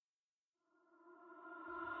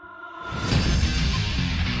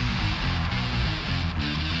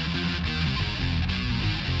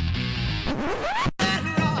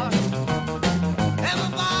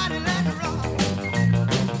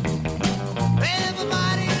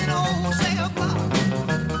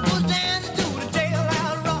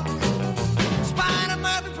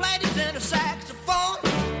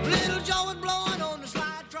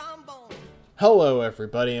Hello,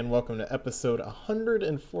 everybody, and welcome to episode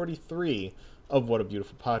 143 of What a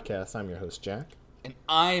Beautiful Podcast. I'm your host, Jack. And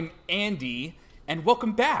I'm Andy, and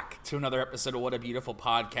welcome back to another episode of What a Beautiful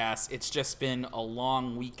Podcast. It's just been a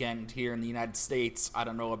long weekend here in the United States. I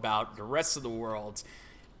don't know about the rest of the world,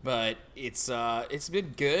 but it's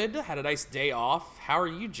been good. Had a nice day off. How are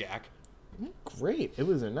you, Jack? Great. It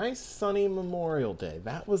was a nice sunny Memorial Day.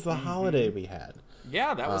 That was the holiday we had.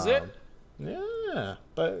 Yeah, that was it. Yeah,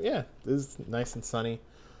 but yeah, it was nice and sunny,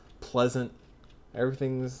 pleasant.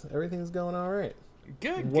 Everything's going all right.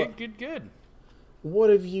 Good. What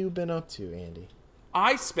have you been up to, Andy?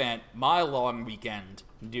 I spent my long weekend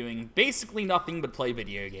doing basically nothing but play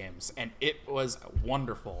video games, and it was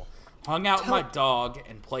wonderful. Hung out with my dog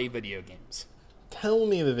and play video games. Tell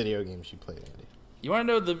me the video games you played, Andy. You want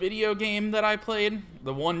to know the video game that I played?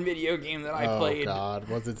 The one video game that I played? Oh, God.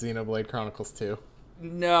 Was it Xenoblade Chronicles 2?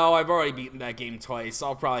 No, I've already beaten that game twice.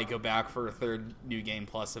 I'll probably go back for a third New Game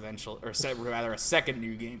Plus eventually, or rather a second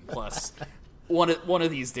New Game Plus one of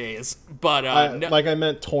these days. But I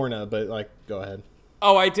meant Torna, but go ahead.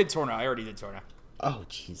 Oh, I did Torna. I already did Torna. Oh,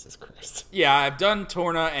 Jesus Christ. Yeah, I've done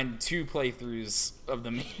Torna and 2 playthroughs of the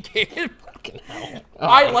main game. Fucking hell.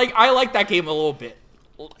 I like that game a little bit.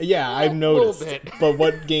 Yeah, I've noticed. But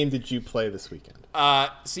what game did you play this weekend?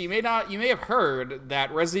 So you may have heard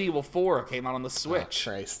that Resident Evil 4 came out on the Switch.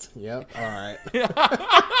 Oh, Christ. Yep. All right.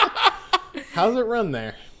 How's it run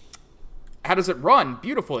there? How does it run?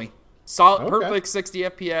 Beautifully. Solid, Okay. Perfect 60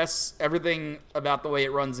 FPS. Everything about the way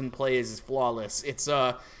it runs and plays is flawless. It's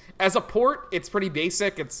as a port, it's pretty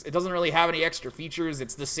basic. It doesn't really have any extra features.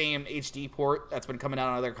 It's the same HD port that's been coming out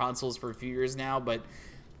on other consoles for a few years now. But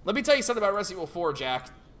let me tell you something about Resident Evil 4, Jack.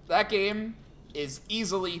 That game is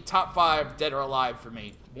easily top 5 dead or alive for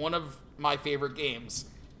me. One of my favorite games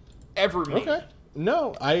ever made. Okay.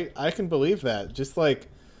 No, I can believe that. Just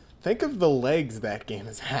think of the legs that game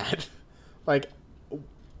has had.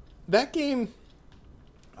 That game,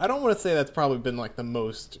 I don't want to say that's probably been the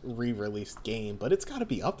most re-released game, but it's got to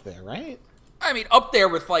be up there, right? I mean, up there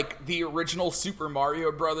with the original Super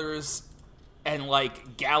Mario Brothers and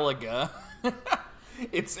Galaga.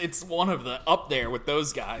 It's one of the up there with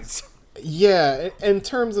those guys. Yeah, in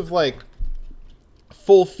terms of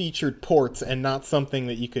full-featured ports and not something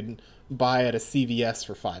that you could buy at a CVS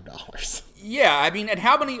for $5. Yeah, I mean, and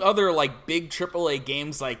how many other big AAA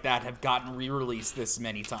games like that have gotten re-released this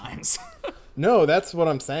many times? No, that's what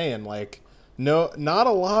I'm saying. No, not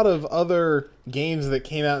a lot of other games that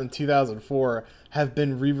came out in 2004 have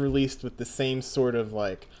been re-released with the same sort of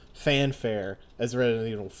fanfare as Resident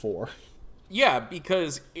Evil 4. Yeah,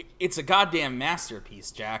 because it's a goddamn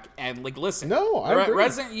masterpiece, Jack. And listen, no, I agree.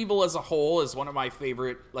 Resident Evil as a whole is one of my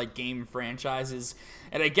favorite game franchises,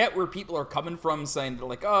 and I get where people are coming from saying they're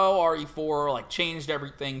oh, RE4 changed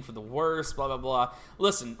everything for the worse, blah blah blah.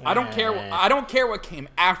 Listen, I don't care. I don't care what came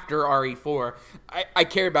after RE4. I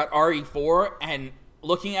care about RE4 and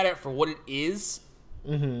looking at it for what it is.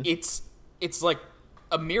 Mm-hmm. It's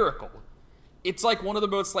a miracle. It's one of the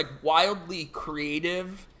most wildly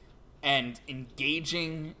creative and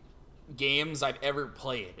engaging games I've ever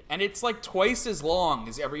played. And it's twice as long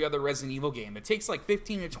as every other Resident Evil game. It takes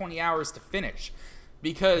 15 to 20 hours to finish.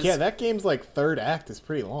 Because yeah, that game's third act is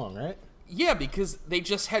pretty long, right? Yeah, because they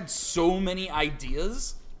just had so many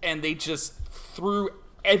ideas and they just threw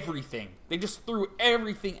everything. They just threw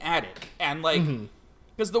everything at it. And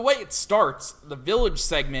because the way it starts, the village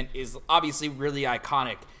segment is obviously really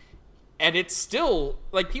iconic. And it's still,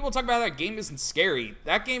 people talk about that game isn't scary.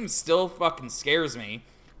 That game still fucking scares me.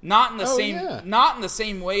 Not in the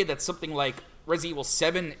same way that something like Resident Evil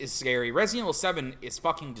 7 is scary. Resident Evil 7 is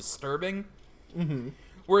fucking disturbing. Mm-hmm.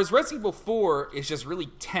 Whereas Resident Evil 4 is just really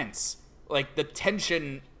tense. The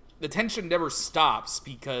tension never stops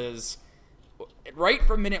because right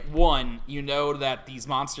from minute 1, you know that these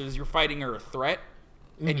monsters you're fighting are a threat.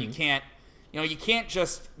 Mm-hmm. And you can't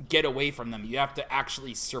just get away from them. You have to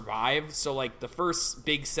actually survive. So, the first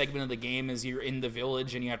big segment of the game is you're in the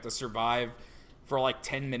village and you have to survive for,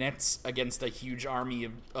 10 minutes against a huge army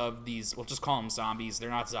of these... We'll just call them zombies. They're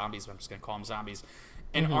not zombies, but I'm just going to call them zombies.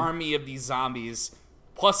 An army of these zombies,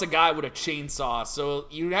 plus a guy with a chainsaw. So,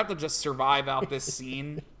 you have to just survive out this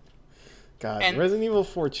scene. God, Resident Evil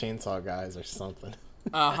 4 chainsaw guys or something.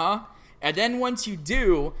 Uh-huh. And then once you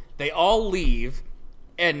do, they all leave,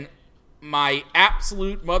 and my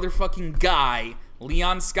absolute motherfucking guy,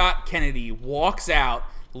 Leon Scott Kennedy, walks out,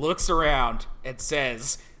 looks around, and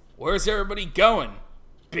says, "Where's everybody going?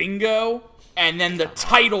 Bingo?" And then the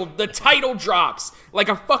title drops like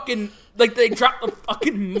a fucking, they drop the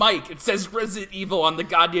fucking mic. It says Resident Evil on the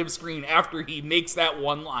goddamn screen after he makes that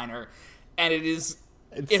one-liner. And it is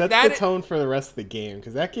It if sets that the tone for the rest of the game,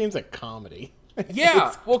 because that game's a comedy.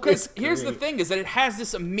 Yeah, well, because it's here's the great. thing, is that it has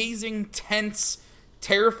this amazing, tense,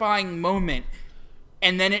 terrifying moment,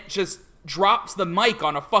 and then it just drops the mic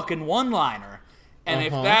on a fucking one-liner. And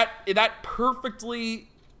if that perfectly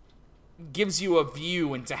gives you a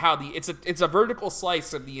view into how it's a vertical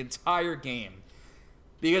slice of the entire game.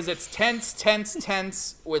 Because it's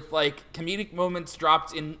tense, with, like, comedic moments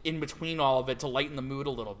dropped in between all of it to lighten the mood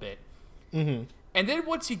a little bit. Mm-hmm. And then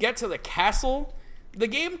once you get to the castle, the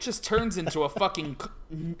game just turns into a fucking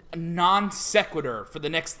non sequitur for the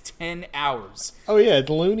next 10 hours. Oh yeah, it's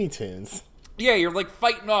Looney Tunes. Yeah, you're like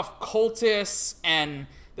fighting off cultists, and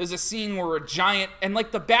there's a scene where a giant, and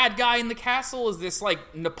like the bad guy in the castle is this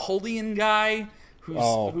like Napoleon guy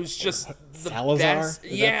who's just the Salazar? best.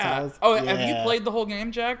 Is that Yeah. Salazar? Oh, have you Yeah. played the whole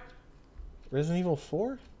game, Jack? Resident Evil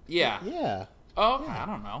 4? Yeah. Yeah. Oh, okay. I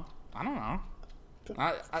don't know.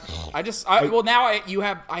 Well, now I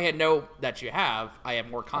have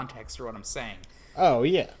more context for what I'm saying. Oh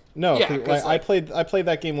yeah. No, Yeah, 'cause, 'cause, I played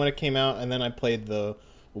that game when it came out, and then I played the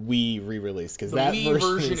Wii re-release because The that Wii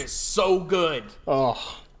version is so good.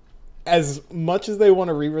 oh. As much as they want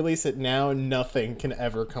to re-release it now, nothing can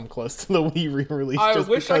ever come close to the Wii re-release. I just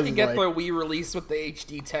wish I because, could get like, the Wii release with the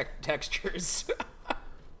HD textures.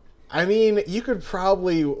 I mean, you could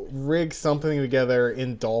probably rig something together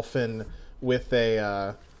in Dolphin with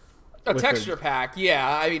a texture pack,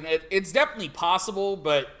 yeah. I mean, it's definitely possible,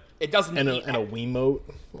 but it doesn't. and a Wiimote.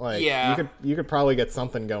 Like, Yeah. you could probably get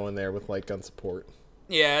something going there with light gun support.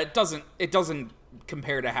 Yeah, it doesn't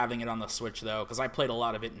compare to having it on the Switch though, because I played a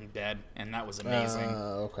lot of it in bed, and that was amazing.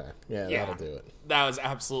 Okay, yeah, that'll do it. That was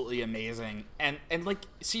absolutely amazing. And like,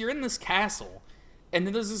 so you're in this castle, and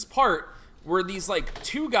then there's this part where these like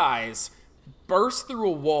two guys burst through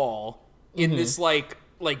a wall in this like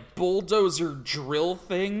bulldozer drill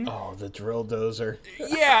thing. Oh, the drill dozer.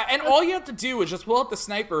 Yeah, and all you have to do is just pull out the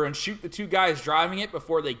sniper and shoot the two guys driving it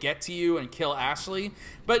before they get to you and kill Ashley.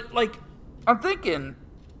 But like, I'm thinking,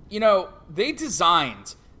 you know, they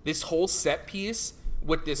designed this whole set piece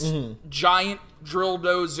with this giant drill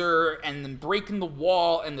dozer and then breaking the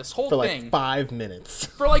wall and this whole For thing like 5 minutes.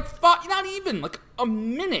 for like not even like a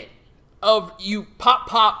minute of you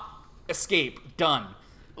pop escape done.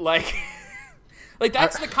 Like like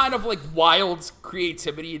that's the kind of like wild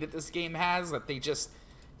creativity that this game has, that they just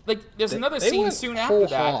like there's another they scene went soon full after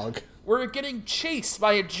that hog. where you're getting chased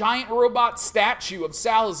by a giant robot statue of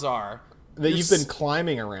Salazar That you've been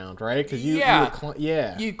climbing around, right? Because you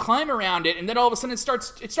yeah. You climb around it, and then all of a sudden it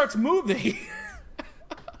starts moving.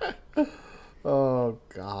 Oh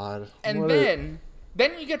God! And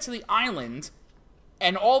then you get to the island,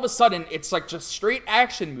 and all of a sudden it's like just straight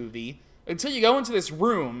action movie until you go into this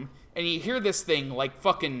room and you hear this thing like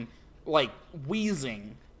fucking like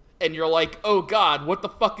wheezing, and you're like, oh God, what the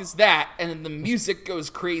fuck is that? And then the music goes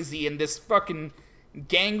crazy, and this fucking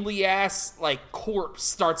gangly ass like corpse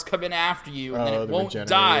starts coming after you, and then it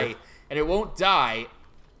won't die,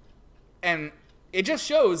 and it just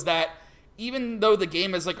shows that even though the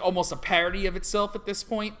game is like almost a parody of itself at this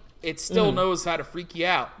point, it still knows how to freak you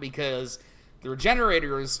out, because the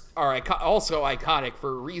Regenerators are also iconic for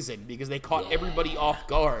a reason, because they caught everybody off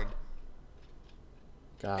guard.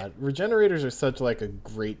 God, Regenerators are such like a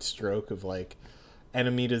great stroke of like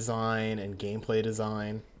enemy design and gameplay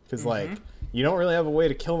design, because like you don't really have a way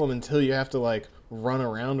to kill them until you have to like run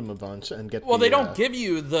around them a bunch and get. Well, they don't give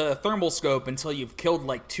you the thermal scope until you've killed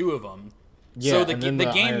like 2 of them. Yeah, so and then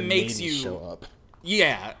the game Iron makes Maidens you show up.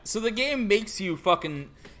 Yeah, so the game makes you fucking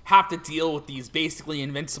have to deal with these basically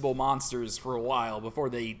invincible monsters for a while before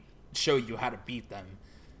they show you how to beat them.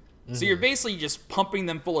 So you're basically just pumping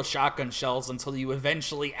them full of shotgun shells until you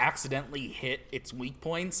eventually accidentally hit its weak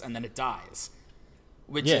points, and then it dies.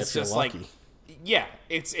 Which is just like, yeah,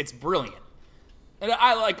 it's brilliant. And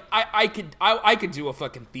I could do a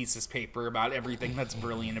fucking thesis paper about everything that's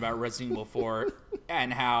brilliant about Resident Evil 4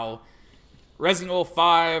 and how Resident Evil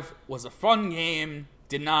 5 was a fun game,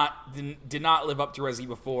 did not live up to Resident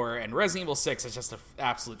Evil 4, and Resident Evil 6 is just an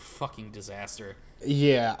absolute fucking disaster.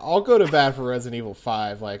 Yeah, I'll go to bat for Resident Evil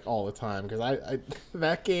 5 like all the time, because I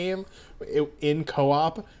that game in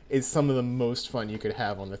co-op is some of the most fun you could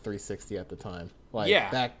have on the 360 at the time. Like,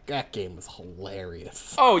 yeah. that game was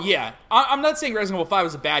hilarious. Oh yeah, I'm not saying Resident Evil 5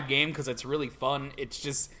 is a bad game because it's really fun. It's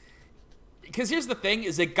just because here's the thing: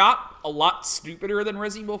 is it got a lot stupider than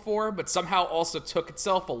Resident Evil 4, but somehow also took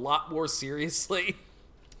itself a lot more seriously.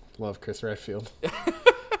 Love Chris Redfield.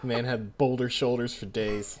 Man had boulder shoulders for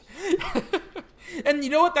days. And you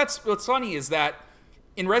know what's funny is that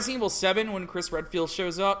in Resident Evil 7, when Chris Redfield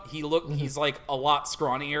shows up, he's like a lot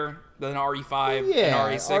scrawnier than RE5 and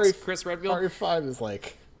RE6 Chris Redfield. RE5 is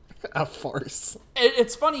like a farce.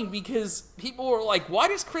 It's funny because people were like, why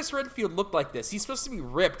does Chris Redfield look like this? He's supposed to be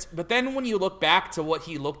ripped. But then when you look back to what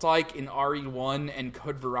he looked like in RE1 and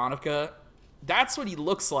Code Veronica, that's what he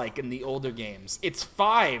looks like in the older games. It's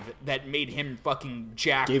 5 that made him fucking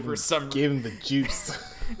jacked Gave him the juice.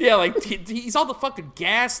 Yeah, like, he's all the fucking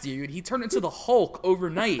gas, dude. He turned into the Hulk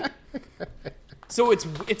overnight. So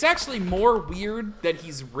it's actually more weird that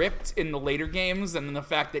he's ripped in the later games than the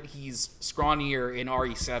fact that he's scrawnier in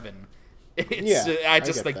RE7. I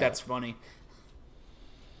just think that's funny.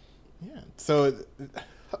 Yeah. So,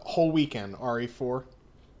 whole weekend, RE4?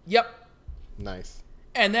 Yep. Nice.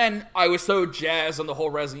 And then I was so jazzed on the whole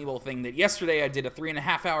Resident Evil thing that yesterday I did a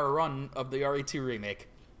 3.5-hour run of the RE2 remake.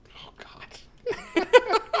 Oh, God.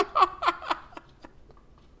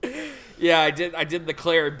 Yeah, I did the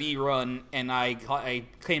Claire B run, and I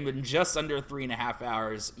came in just under 3.5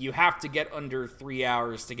 hours. You have to get under 3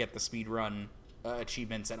 hours to get the speed run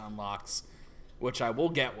achievements and unlocks, which I will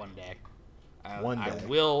get one day. One day. I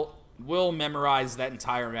will memorize that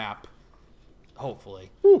entire map,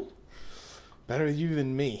 hopefully. Whew. Better you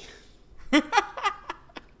than me.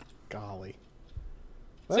 Golly.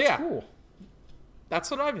 That's cool.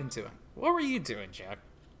 That's what I've been doing. What were you doing, Jack?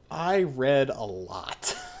 I read a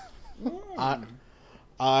lot.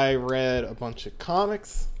 I read a bunch of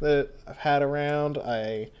comics that I've had around.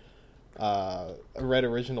 I read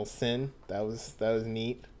Original Sin. That was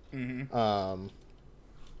neat. Mm-hmm.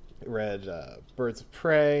 Read Birds of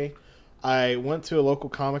Prey. I went to a local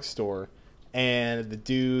comic store, and the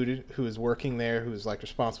dude who was working there, who was like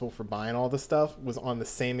responsible for buying all the stuff, was on the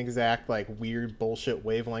same exact like weird bullshit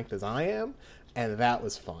wavelength as I am, and that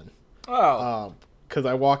was fun. Oh. Because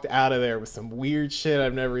I walked out of there with some weird shit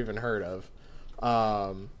I've never even heard of.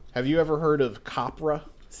 Have you ever heard of Copra?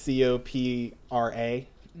 Copra?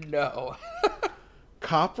 No.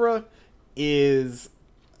 Copra is...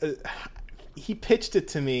 he pitched it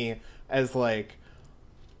to me as, like,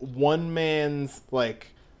 one man's,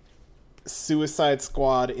 like, Suicide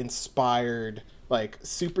Squad-inspired, like,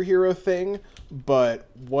 superhero thing, but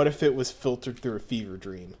what if it was filtered through a fever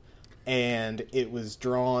dream? And it was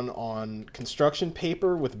drawn on construction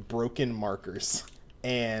paper with broken markers.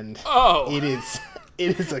 And it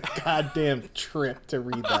is a goddamn trip to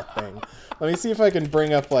read that thing. Let me see if I can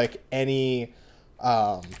bring up like any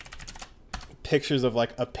pictures of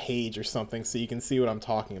like a page or something so you can see what I'm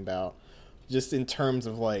talking about. Just in terms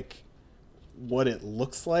of like what it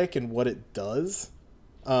looks like and what it does.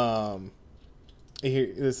 Here,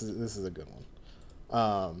 this is a good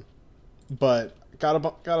one. But got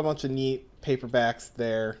a bunch of neat paperbacks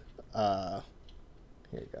there. Here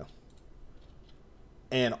you go.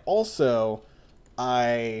 And also,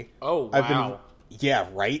 I've been, yeah,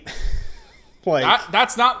 right. Like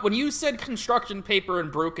that's not when you said construction paper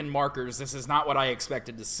and broken markers. This is not what I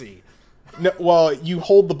expected to see. No, well, you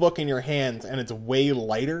hold the book in your hands, and it's way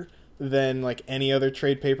lighter than like any other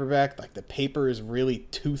trade paperback. Like the paper is really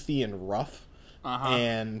toothy and rough,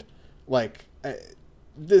 and like.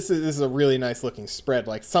 This is a really nice looking spread.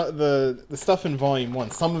 Like the stuff in Volume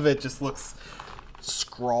 1, some of it just looks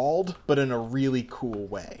scrawled, but in a really cool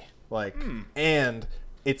way. Like, and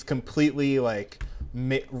it's completely like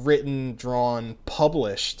written, drawn,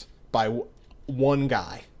 published by one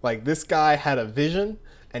guy. Like this guy had a vision,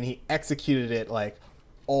 and he executed it like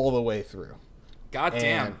all the way through.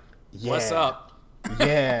 Goddamn! Yeah, what's up?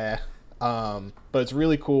 Yeah, but it's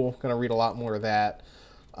really cool. Gonna read a lot more of that.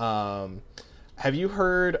 Have you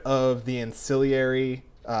heard of the Ancillary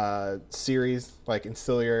series, like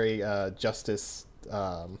Ancillary Justice?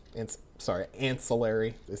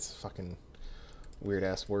 Ancillary. It's a fucking weird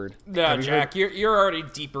ass word. No, Jack, you're already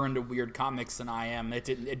deeper into weird comics than I am. It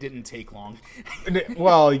didn't take long.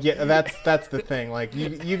 Well, yeah, that's the thing. Like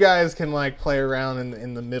you guys can like play around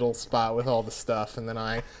in the middle spot with all the stuff, and then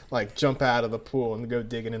I like jump out of the pool and go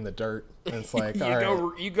digging in the dirt. And it's like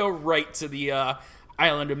you go right to the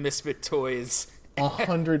Island of Misfit Toys.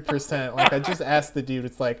 100%. Like I just asked the dude,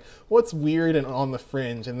 it's like, what's weird and on the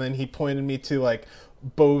fringe? And then he pointed me to like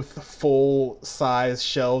both full size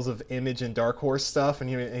shelves of Image and Dark Horse stuff, and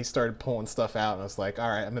he started pulling stuff out, and I was like, all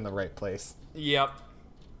right, I'm in the right place. Yep.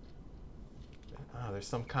 Oh, there's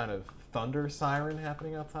some kind of thunder siren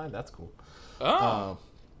happening outside. That's cool. Oh.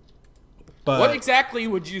 But what exactly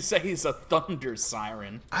would you say is a thunder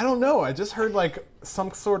siren? I don't know. I just heard like some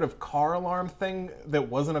sort of car alarm thing that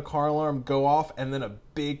wasn't a car alarm go off, and then a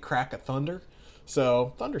big crack of thunder.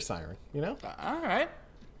 So thunder siren, you know. All right.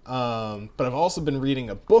 But I've also been reading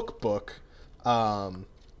a book.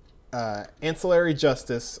 Ancillary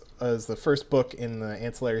Justice is the first book in the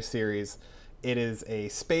Ancillary series. It is a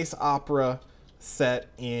space opera set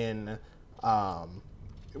in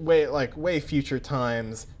way future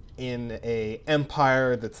times in a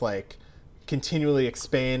empire that's like continually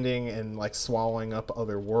expanding and like swallowing up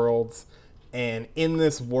other worlds. And in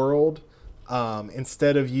this world,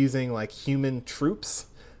 instead of using like human troops,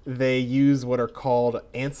 they use what are called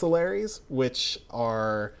ancillaries, which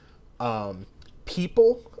are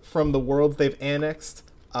people from the worlds they've annexed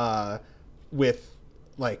with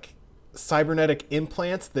like cybernetic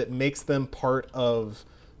implants that makes them part of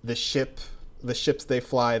the ships they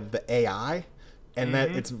fly, the AI. And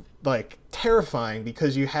that it's like terrifying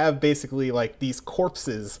because you have basically like these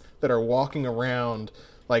corpses that are walking around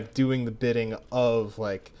like doing the bidding of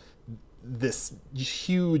like this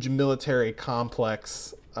huge military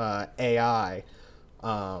complex AI.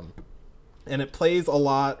 And it plays a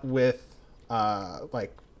lot with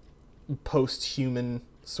like post-human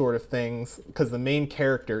sort of things because the main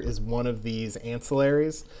character is one of these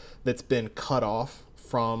ancillaries that's been cut off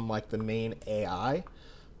from like the main AI,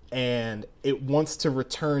 and it wants to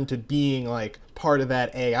return to being like part of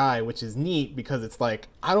that AI, which is neat because it's like,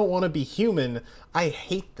 I don't want to be human, I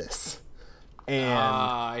hate this. And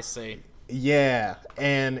I see. Yeah,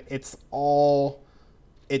 and it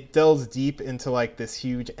delves deep into like this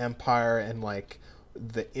huge empire and like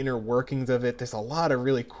the inner workings of it. There's a lot of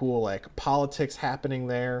really cool like politics happening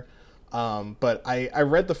there. But I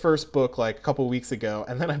read the first book like a couple weeks ago,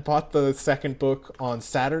 and then I bought the second book on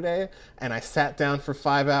Saturday, and I sat down for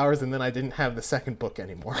 5 hours, and then I didn't have the second book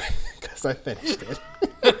anymore because I finished it.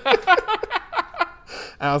 And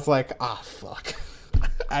I was like, fuck.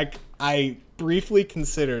 I briefly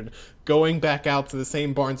considered going back out to the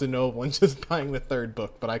same Barnes & Noble and just buying the third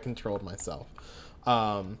book, but I controlled myself.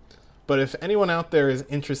 But if anyone out there is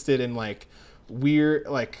interested in like weird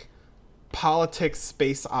like politics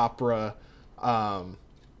space opera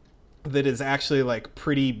that is actually like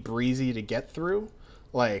pretty breezy to get through,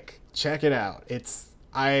 like check it out.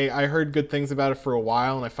 I heard good things about it for a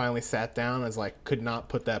while, and I finally sat down and was like, could not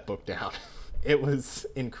put that book down. It was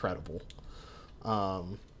incredible.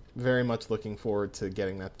 Very much looking forward to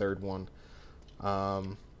getting that third one.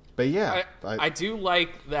 But yeah, I do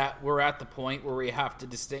like that we're at the point where we have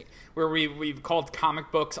to where we've called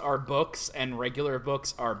comic books our books and regular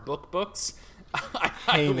books our books.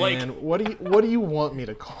 Hey man, what do you want me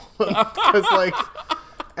to call them? Because like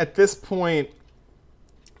at this point,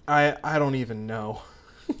 I don't even know.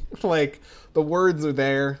 Like the words are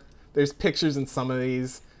there. There's pictures in some of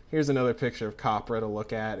these. Here's another picture of Copra to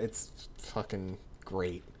look at. It's fucking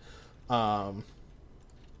great. Oh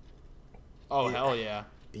hell yeah.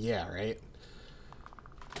 Yeah, right.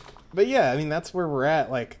 But yeah, I mean that's where we're at.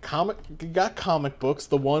 Like you got comic books,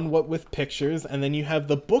 the one with pictures, and then you have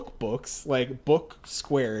the books, like book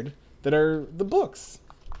squared, that are the books.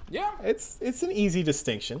 Yeah, it's an easy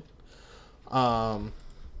distinction.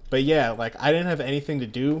 But yeah, like I didn't have anything to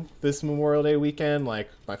do this Memorial Day weekend. Like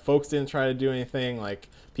my folks didn't try to do anything. Like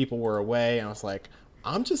people were away, and I was like,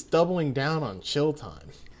 I'm just doubling down on chill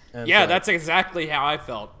time. And yeah, that's exactly how I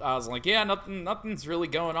felt. I was like, yeah, nothing's really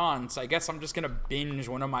going on, so I guess I'm just going to binge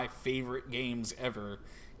one of my favorite games ever.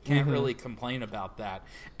 Can't really complain about that.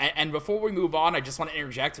 And before we move on, I just want to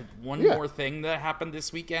interject with one more thing that happened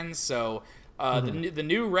this weekend. So the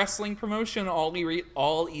new wrestling promotion,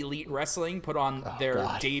 All Elite Wrestling, put on their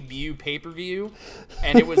debut pay-per-view,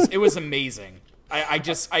 and it was amazing. I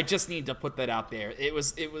just need to put that out there. It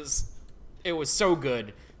was so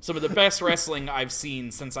good. Some of the best wrestling I've seen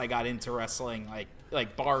since I got into wrestling,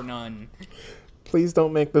 like bar none. Please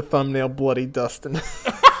don't make the thumbnail Bloody Dustin.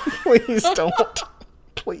 Please don't.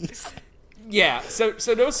 Please. Yeah, so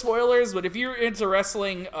no spoilers, but if you're into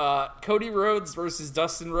wrestling, Cody Rhodes versus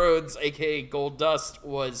Dustin Rhodes, aka Gold Dust,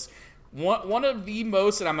 was one of the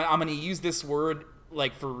most, and I'm going to use this word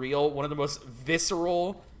like for real, one of the most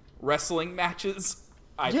visceral wrestling matches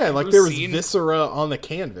I've ever like there was seen. Viscera on the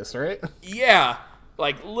canvas, right? Yeah.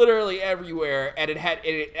 Like literally everywhere, and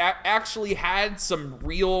it actually had some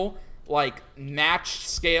real like match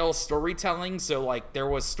scale storytelling. So like there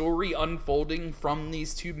was story unfolding from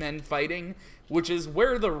these two men fighting, which is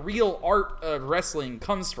where the real art of wrestling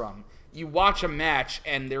comes from. You watch a match,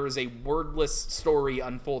 and there is a wordless story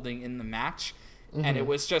unfolding in the match, and it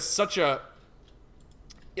was just such a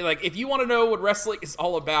like if you want to know what wrestling is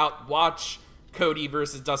all about, watch Cody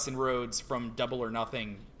versus Dustin Rhodes from Double or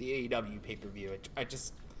Nothing, the AEW pay-per-view. I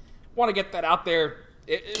just want to get that out there.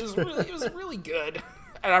 It was really good,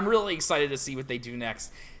 and I'm really excited to see what they do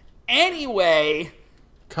next. Anyway,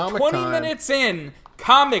 Comic 20 time. minutes in,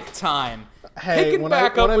 comic time. Hey, Picking when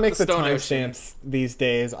back I up with make the the Stone Ocean. timestamps these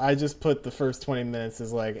days, I just put the first 20 minutes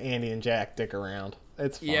as like Andy and Jack dick around.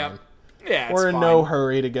 It's fine. Yep. Yeah, it's We're in fine. no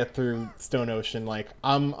hurry to get through Stone Ocean. Like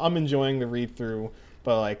I'm enjoying the read through,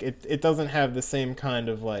 but like it doesn't have the same kind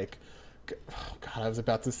of like oh God, I was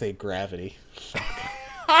about to say gravity.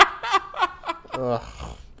 Ugh,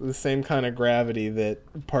 the same kind of gravity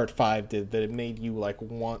that Part 5 did, that it made you like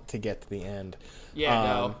want to get to the end. Yeah,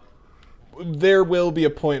 no. There will be a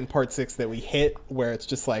point in Part 6 that we hit where it's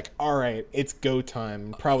just like, all right, it's go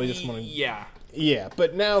time. Probably just want to... Yeah,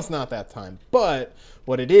 but now's not that time. But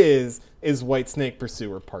what it is White Snake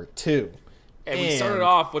Pursuer Part 2. And we started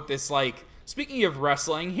off with this, like, speaking of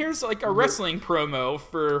wrestling, here's like a wrestling promo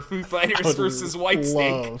for Foo Fighters versus White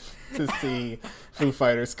Snake. Love to see Foo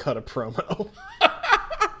Fighters cut a promo.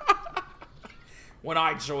 When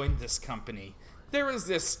I joined this company, there was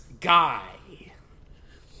this guy.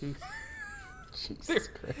 Jesus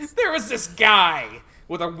Christ. There was this guy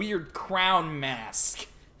with a weird crown mask.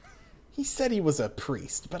 He said he was a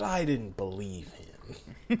priest, but I didn't believe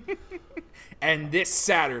him. And this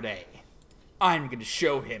Saturday, I'm going to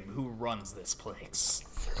show him who runs this place.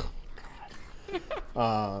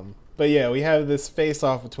 But yeah, we have this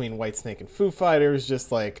face-off between Whitesnake and Foo Fighters,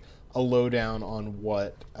 just like a lowdown on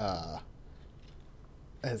what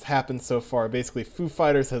has happened so far. Basically, Foo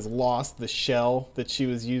Fighters has lost the shell that she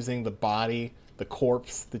was using, the body, the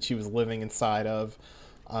corpse that she was living inside of.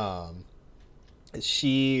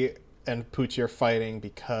 She and Poochie are fighting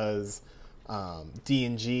because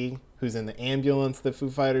D&G, who's in the ambulance that Foo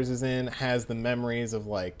Fighters is in, has the memories of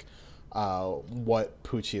like what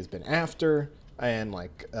Poochie has been after, and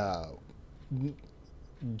like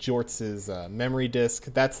Jorts's memory disc.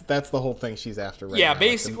 That's the whole thing she's after right now. Yeah,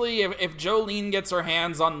 basically, if Jolene gets her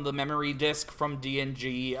hands on the memory disc from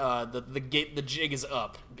D&G, the jig is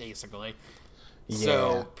up, basically. Yeah.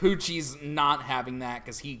 So Poochie's not having that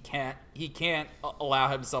because he can't allow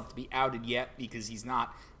himself to be outed yet because he's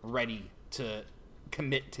not ready to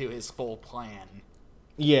commit to his full plan.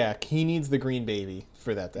 Yeah, he needs the green baby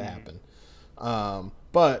for that to happen.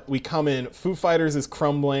 But we come in, Foo Fighters is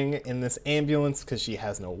crumbling in this ambulance because she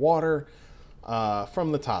has no water.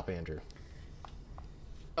 From the top, Andrew.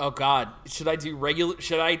 Oh God, should I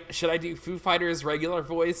do Foo Fighters regular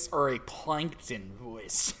voice or a Plankton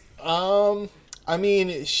voice? I mean,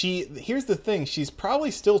 here's the thing, she's probably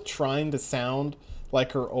still trying to sound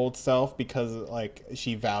like her old self because like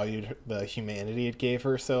she valued the humanity it gave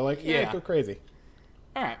her, so like yeah. Go crazy.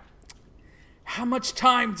 All right. How much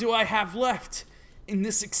time do I have left in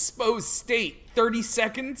this exposed state? 30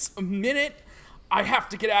 seconds? A minute? I have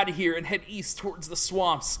to get out of here and head east towards the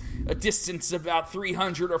swamps, a distance of about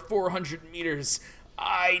 300 or 400 meters.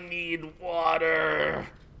 I need water.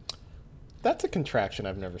 That's a contraction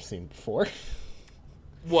I've never seen before.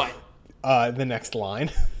 What? The next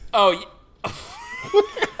line. Oh,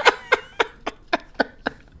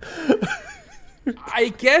 I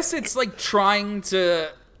guess it's like trying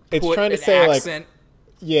to put trying to an say accent.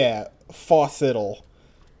 like, yeah, faucetal.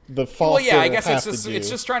 The faucetal. Well, yeah, I guess it's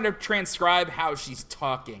just trying to transcribe how she's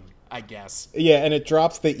talking, I guess. Yeah, and it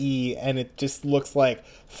drops the E, and it just looks like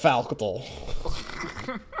falcatal.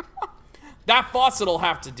 That faucet will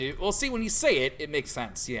have to do. Well, see, when you say it, it makes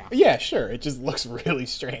sense, yeah. Yeah, sure. It just looks really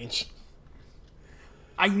strange.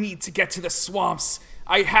 I need to get to the swamps.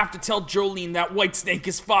 I have to tell Jolene that Whitesnake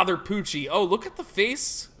is Father Poochie. Oh, look at the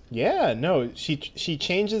face. Yeah, no, she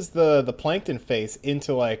changes the Plankton face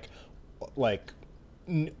into like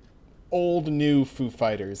old new Foo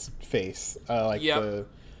Fighters face. I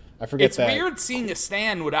forget it's that. It's weird seeing a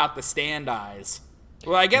stand without the stand eyes.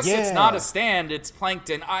 Well, I guess it's not a stand, it's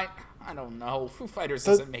Plankton. I don't know. Foo Fighters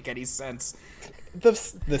doesn't make any sense.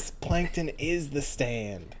 This Plankton is the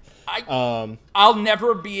stand. I'll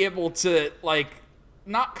never be able to like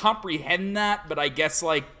not comprehend that, but I guess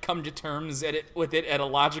like come to terms with it at a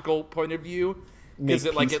logical point of view. Make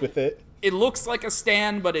peace with it. It looks like a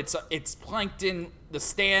stand, but it's Plankton. The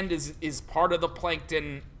stand is part of the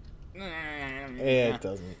Plankton. It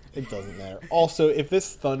doesn't matter. Also, if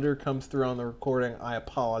this thunder comes through on the recording, I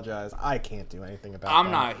apologize. I can't do anything about it. I'm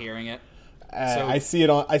not hearing it. I see it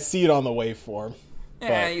on the waveform.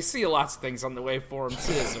 Yeah, you see lots of things on the waveform.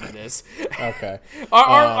 It is what it is. Okay.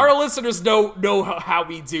 Our listeners know how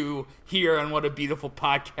we do here on What a Beautiful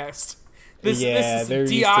Podcast. This is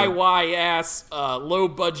DIY ass, low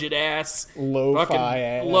budget ass, lo-fi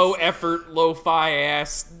ass, low effort, lo-fi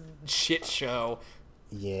ass shit show.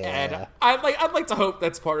 Yeah. And I'd like to hope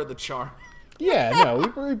that's part of the charm. Yeah,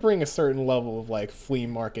 no, we bring a certain level of like flea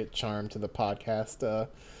market charm to the podcast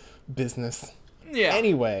business. Yeah.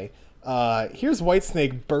 Anyway, here's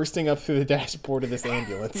Whitesnake bursting up through the dashboard of this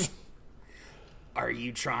ambulance. Are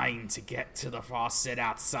you trying to get to the faucet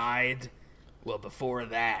outside? Well, before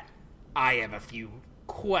that, I have a few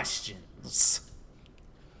questions.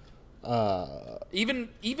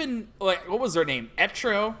 Even like, what was her name?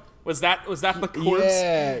 Etro? Was that the corpse?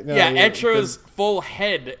 Etro's full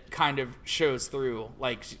head kind of shows through.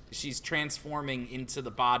 Like she's transforming into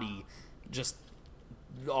the body, just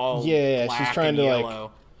all black she's trying to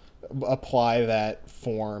yellow. Like apply that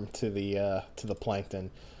form to the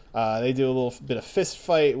plankton. They do a little bit of fist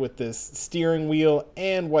fight with this steering wheel,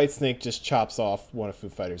 and Whitesnake just chops off one of Foo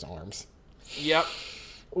Fighters' arms. Yep.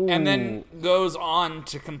 Ooh. And then goes on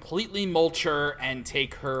to completely mulch her and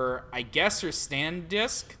take her, I guess, her stand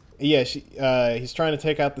disc. Yeah, he's trying to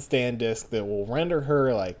take out the stand disc that will render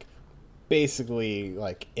her like basically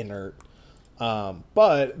like inert.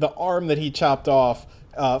 But the arm that he chopped off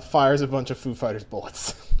fires a bunch of Foo Fighters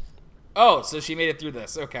bullets. Oh, so she made it through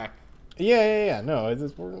this. Okay. Yeah. No,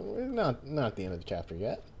 we're not at the end of the chapter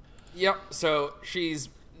yet. Yep. So she's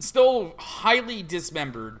still highly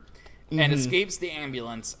dismembered and escapes the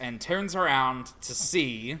ambulance and turns around to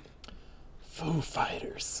see Foo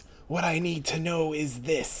Fighters. What I need to know is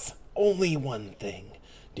this. Only one thing.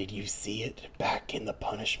 Did you see it back in the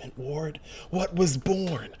punishment ward? What was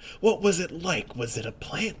born? What was it like? Was it a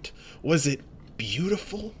plant? Was it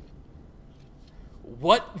beautiful?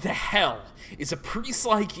 What the hell is a priest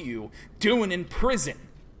like you doing in prison?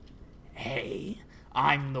 Hey,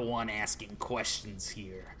 I'm the one asking questions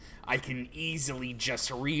here. I can easily just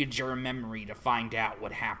read your memory to find out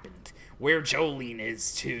what happened, where Jolene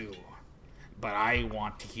is too. But I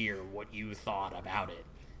want to hear what you thought about it.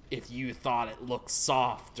 If you thought it looked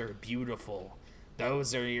soft or beautiful,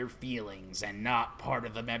 those are your feelings and not part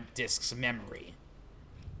of the disc's memory.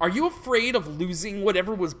 Are you afraid of losing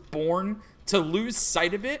whatever was born to lose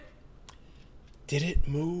sight of it? Did it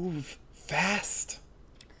move fast?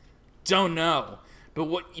 Don't know.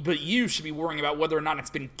 But you should be worrying about whether or not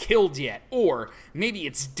it's been killed yet. Or maybe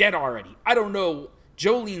it's dead already. I don't know.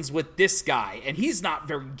 Jolene's with this guy, and he's not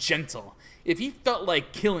very gentle. If he felt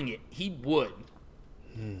like killing it, he would.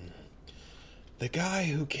 The guy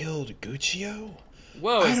who killed Guccio?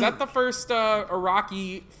 Whoa, is that the first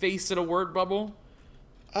Iraqi face in a word bubble?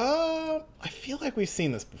 I feel like we've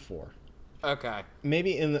seen this before. Okay.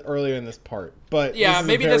 Maybe earlier in this part, but yeah, this is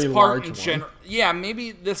maybe a very this part large in one. general. Yeah,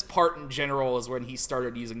 maybe this part in general is when he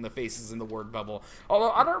started using the faces in the word bubble. Although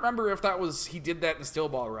I don't remember if he did that in Steel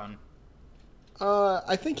Ball Run.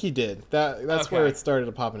 I think he did. That's Okay. where it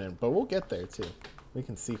started popping in, but we'll get there too. We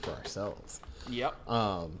can see for ourselves. Yep.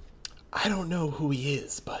 I don't know who he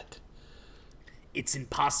is, but It's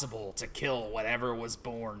impossible to kill whatever was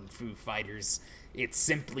born, Foo Fighters. It's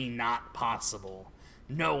simply not possible.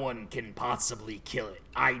 No one can possibly kill it.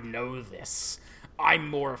 I know this. I'm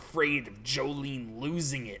more afraid of Jolene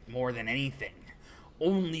losing it more than anything.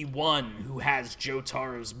 Only one who has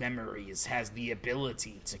Jotaro's memories has the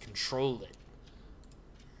ability to control it.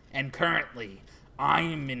 And currently,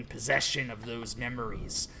 I'm in possession of those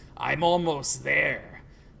memories. I'm almost there.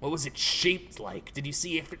 What was it shaped like? Did you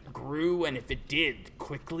see if it grew, and if it did,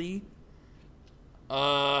 quickly?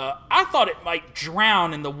 I thought it might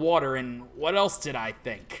drown in the water, and what else did I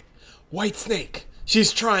think? Whitesnake!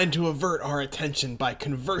 She's trying to avert our attention by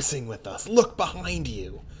conversing with us. Look behind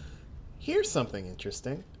you. Here's something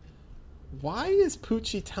interesting. Why is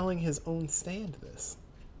Poochie telling his own stand this?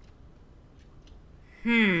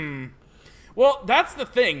 Well, that's the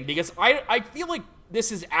thing, because I feel like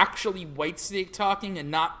this is actually Whitesnake talking and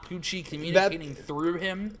not Poochie communicating through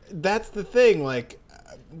him. That's the thing, like,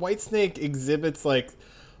 Whitesnake exhibits, like,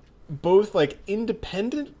 both, like,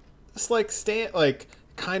 independent, like,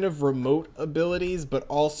 kind of remote abilities, but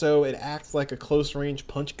also it acts like a close-range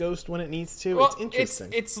punch ghost when it needs to. Well, it's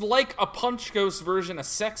interesting. It's like a punch ghost version of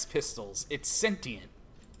Sex Pistols. It's sentient.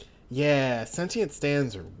 Yeah, sentient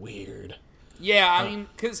stands are weird. Yeah, I mean,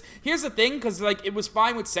 because here's the thing, because, like, it was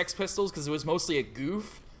fine with Sex Pistols because it was mostly a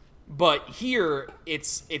goof, but here,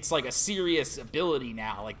 it's like a serious ability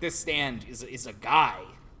now. Like, this stand is a guy.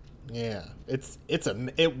 Yeah,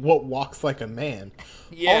 it what walks like a man.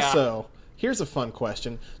 Yeah. Also, here's a fun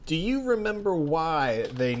question. Do you remember why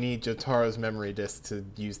they need Jotaro's memory disk to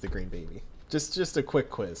use the Green Baby? Just a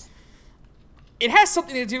quick quiz. It has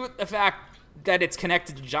something to do with the fact that it's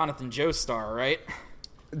connected to Jonathan Joestar, right?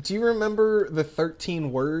 Do you remember the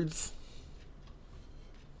 13 words?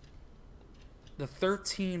 The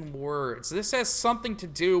 13 words. This has something to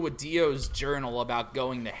do with Dio's journal about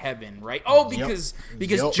going to heaven, right? Oh, because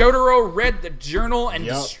Jotaro read the journal and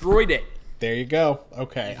destroyed it. There you go.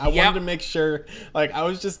 Okay. I wanted to make sure, like, I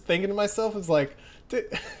was just thinking to myself, it's like,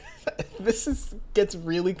 gets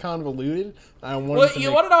really convoluted. I want Well,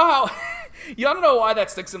 you want to know how? You want to know why that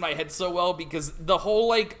sticks in my head so well? Because the whole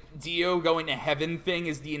like Dio going to heaven thing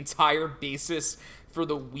is the entire basis for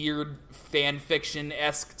the weird fan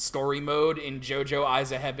fiction-esque story mode in JoJo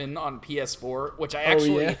Eyes of Heaven on PS4, which I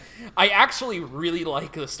actually really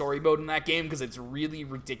like the story mode in that game because it's really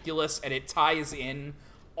ridiculous and it ties in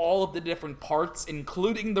all of the different parts,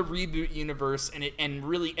 including the reboot universe,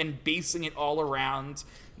 and basing it all around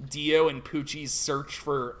Dio and Poochie's search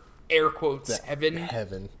for air quotes heaven.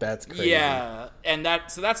 Heaven, that's crazy. Yeah, and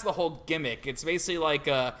that's the whole gimmick. It's basically like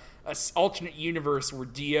a alternate universe where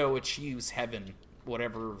Dio achieves heaven,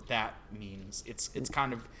 whatever that means. It's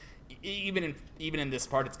kind of even in this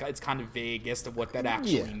part, it's kind of vague as to what that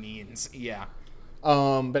actually means. Yeah.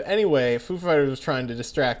 But anyway, Foo Fighters was trying to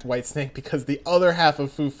distract Whitesnake because the other half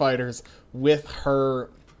of Foo Fighters with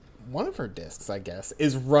one of her discs, I guess,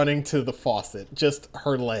 is running to the faucet. Just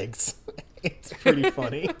her legs. It's pretty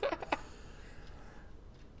funny.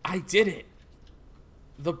 I did it.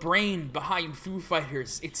 The brain behind Foo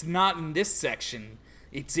Fighters, it's not in this section.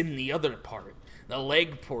 It's in the other part. The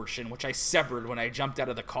leg portion, which I severed when I jumped out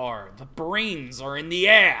of the car. The brains are in the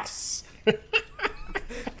ass.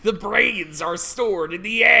 The brains are stored in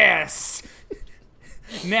the ass.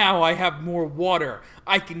 Now I have more water.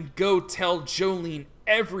 I can go tell Jolene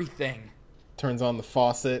everything. Turns on the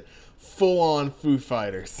faucet. Full on Foo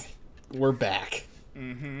Fighters. We're back.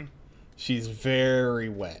 Mm-hmm. She's very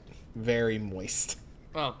wet. Very moist.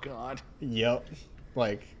 Oh, God. Yep.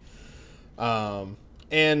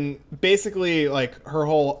 And basically, like, her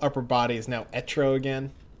whole upper body is now Etro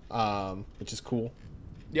again, which is cool.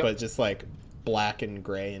 Yep. But just, like, black and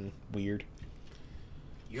gray and weird.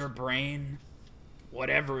 Your brain,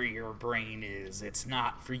 whatever your brain is, it's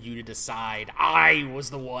not for you to decide. I was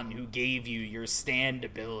the one who gave you your stand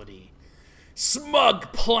ability.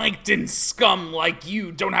 Smug plankton scum like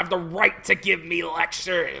you don't have the right to give me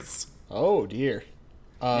lectures. Oh, dear.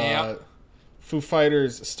 Yep. Foo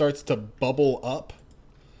Fighters starts to bubble up.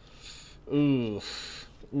 Ooh,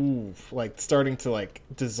 like starting to like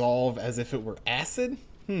dissolve as if it were acid.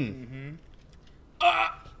 No,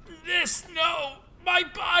 my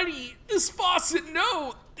body, this faucet,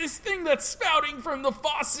 no, this thing that's spouting from the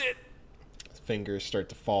faucet. His fingers start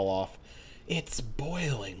to fall off. It's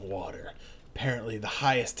boiling water. Apparently, the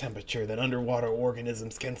highest temperature that underwater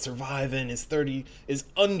organisms can survive in is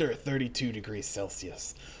under 32 degrees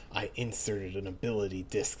Celsius. I inserted an ability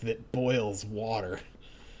disc that boils water.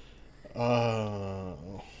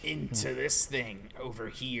 Into this thing over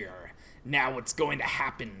here. Now what's going to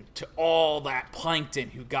happen to all that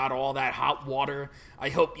plankton who got all that hot water? I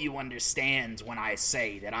hope you understand when I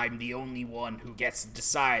say that I'm the only one who gets to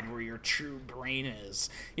decide where your true brain is.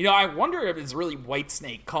 You know, I wonder if it's really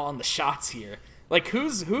Whitesnake calling the shots here. Like,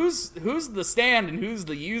 who's the stand and who's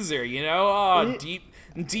the user, you know? Oh,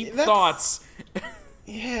 deep thoughts.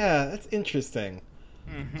 Yeah, that's interesting.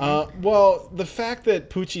 Mm-hmm. Well, the fact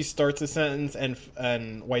that Poochie starts a sentence and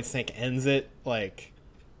Whitesnake ends it, like...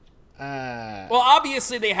 Well,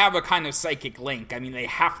 obviously they have a kind of psychic link. I mean, they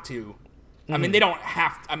have to. I mean, they don't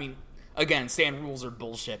have to. I mean, again, stand rules are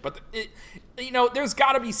bullshit. But, there's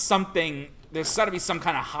got to be something. There's got to be some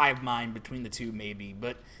kind of hive mind between the two, maybe.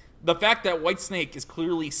 But the fact that Whitesnake is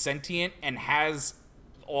clearly sentient and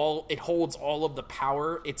it holds all of the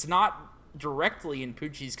power, it's not directly in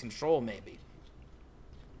Poochie's control, maybe.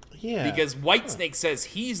 Yeah. Because Whitesnake says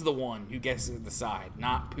he's the one who gets to decide,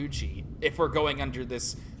 not Poochie. If we're going under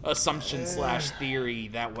this assumption / theory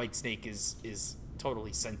that Whitesnake is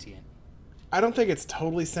totally sentient. I don't think it's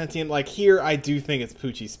totally sentient. Like, here, I do think it's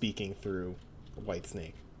Poochie speaking through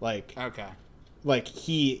Whitesnake. Like, okay. Like,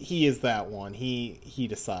 he is that one. He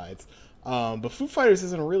decides. But Foo Fighters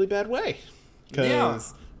is in a really bad way.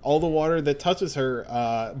 Because all the water that touches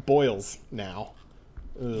her boils now.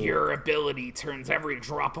 Ugh. Your ability turns every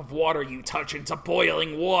drop of water you touch into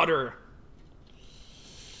boiling water.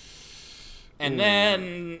 And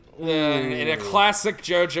then, in a classic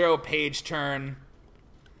JoJo page turn,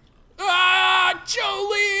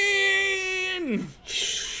 Jolene!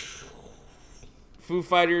 Foo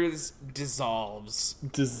Fighters dissolves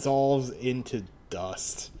into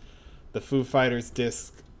dust. The Foo Fighters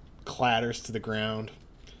disc clatters to the ground.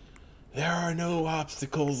 There are no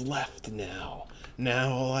obstacles left now.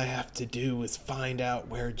 Now all I have to do is find out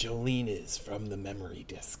where Jolene is from the memory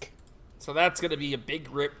disc. So that's going to be a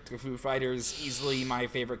big rip to Foo Fighters. Easily my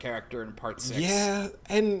favorite character in Part 6. Yeah,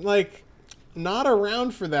 and, like, not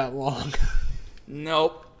around for that long.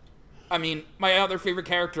 Nope. I mean, my other favorite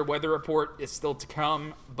character, Weather Report, is still to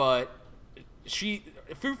come, but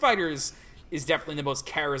Foo Fighters is definitely the most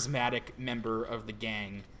charismatic member of the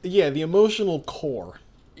gang. Yeah, the emotional core.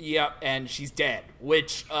 Yep, and she's dead,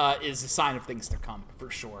 which is a sign of things to come,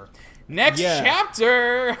 for sure. Next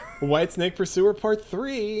chapter! Whitesnake Pursuer Part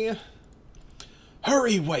 3.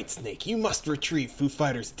 Hurry, Whitesnake, you must retrieve Foo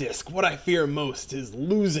Fighters' disc. What I fear most is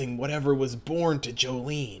losing whatever was born to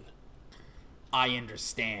Jolene. I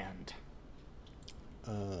understand.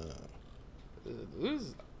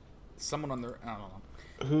 Who's someone on the... I don't know.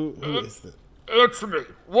 Who is this? Answer me.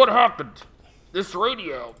 What happened? This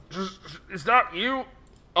radio. Is that you?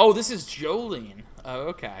 Oh, this is Jolene. Oh,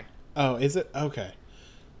 okay. Oh, is it? Okay.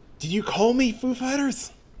 Did you call me, Foo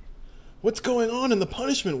Fighters? What's going on in the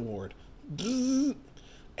punishment ward?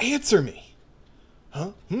 Answer me.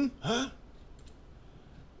 Huh? Huh?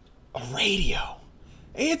 A radio.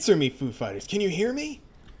 Answer me, Foo Fighters. Can you hear me?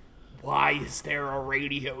 Why is there a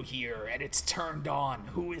radio here and it's turned on?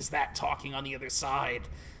 Who is that talking on the other side?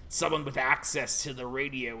 Someone with access to the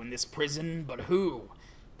radio in this prison, but who?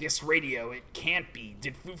 This radio, it can't be.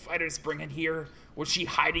 Did Foo Fighters bring it here? Was she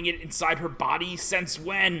hiding it inside her body? Since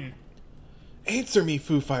when? Answer me,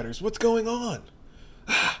 Foo Fighters. What's going on?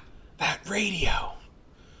 That radio.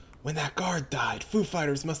 When that guard died, Foo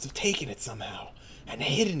Fighters must have taken it somehow and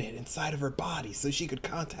hidden it inside of her body so she could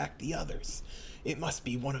contact the others. It must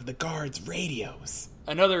be one of the guards' radios.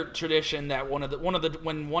 Another tradition that when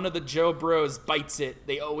one of the Joe Bros bites it,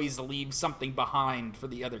 they always leave something behind for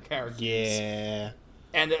the other characters. Yeah.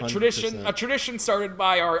 And a tradition started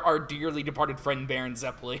by our dearly departed friend Baron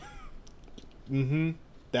Zeppeli. Mm-hmm.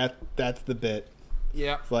 That's the bit.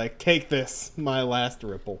 Yeah. It's like, take this, my last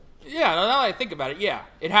ripple. Yeah, now that I think about it, yeah.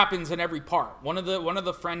 It happens in every part. One of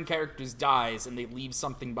the friend characters dies and they leave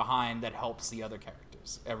something behind that helps the other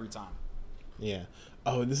characters every time. Yeah.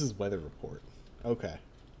 Oh, this is Weather Report. Okay.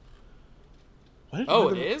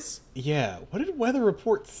 It is? Yeah. What did Weather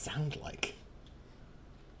Report sound like?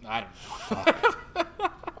 I don't know.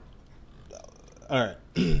 All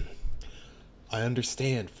right. I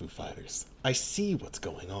understand, Foo Fighters. I see what's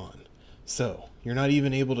going on. So, you're not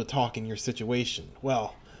even able to talk in your situation.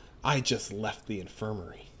 Well, I just left the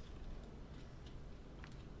infirmary.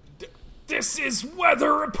 This is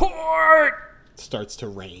Weather Report! Starts to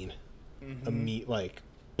rain. Mm-hmm.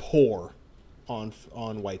 Pour on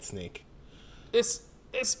Whitesnake. This.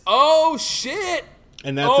 Oh shit!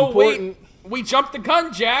 And that's important. Wait, we jumped the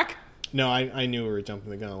gun, Jack. No, I knew we were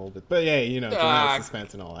jumping the gun a little bit, but yeah, dramatic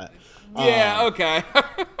suspense and all that. Yeah, okay.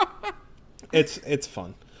 It's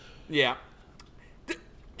fun. Yeah.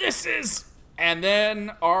 This is, and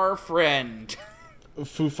then our friend.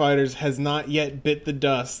 Foo Fighters has not yet bit the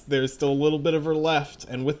dust. There's still a little bit of her left,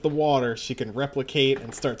 and with the water, she can replicate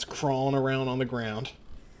and starts crawling around on the ground.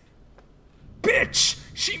 Bitch!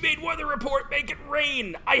 She made Weather Report make it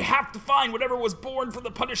rain! I have to find whatever was born from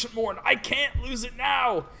the punishment morn. I can't lose it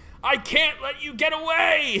now! I can't let you get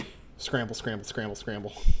away! Scramble, scramble, scramble,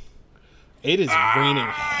 scramble. It is raining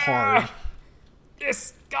hard.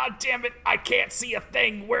 This, goddammit, I can't see a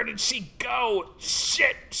thing. Where did she go?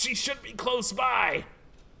 Shit, she should be close by.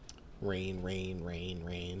 Rain, rain, rain,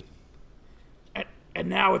 rain. And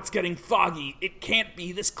now it's getting foggy. It can't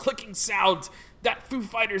be this clicking sound that Foo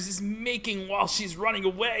Fighters is making while she's running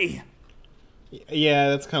away. Yeah,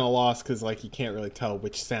 that's kind of lost because, you can't really tell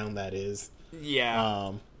which sound that is.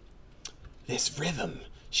 Yeah. This rhythm.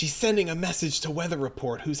 She's sending a message to Weather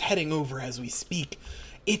Report, who's heading over as we speak.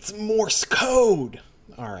 It's Morse code.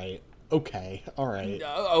 All right. Okay. All right.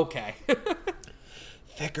 Okay.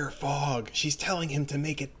 Thicker fog. She's telling him to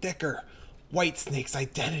make it thicker. Whitesnake's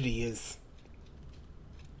identity is...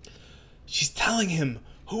 She's telling him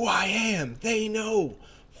who I am. They know.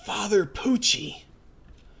 Father Pucci.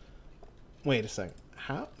 Wait a second.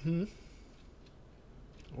 How?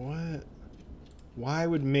 What? Why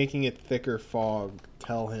would making it thicker fog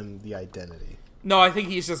tell him the identity? No, I think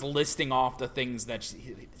he's just listing off the things that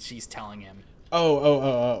she's telling him.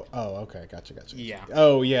 Oh, okay, gotcha. Yeah.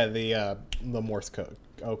 Oh, yeah, the Morse code.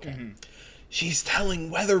 Okay. Mm-hmm. She's telling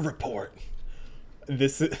Weather Report.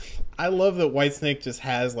 I love that Whitesnake just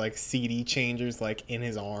has, CD changers, in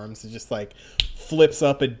his arms. It just, flips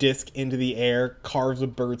up a disc into the air, carves a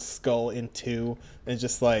bird's skull in two, and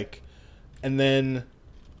just, and then...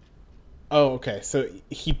 Oh, okay, so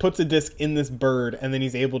he puts a disc in this bird, and then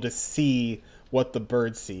he's able to see what the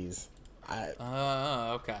bird sees.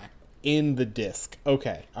 Okay. In the disc.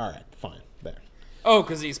 Okay, alright, fine, there. Oh,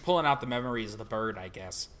 because he's pulling out the memories of the bird, I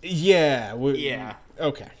guess. Yeah. Yeah.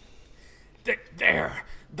 Okay. There,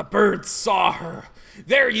 the bird saw her.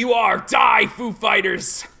 There you are, die, Foo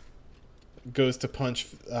Fighters! Goes to punch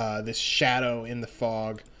this shadow in the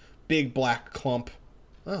fog. Big black clump.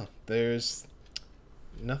 Oh, there's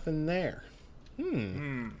nothing there.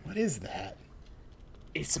 What is that?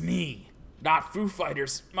 It's me, not Foo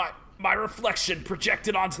Fighters. My reflection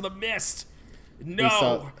projected onto the mist.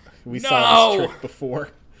 No, We no. saw this trick before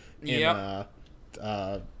in Yep.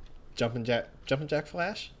 Jumpin' Jack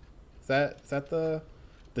Flash. Is that the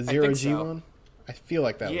Zero think G so. one? I feel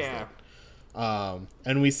like that Yeah. was it.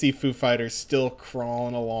 And we see Foo Fighters still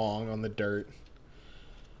crawling along on the dirt.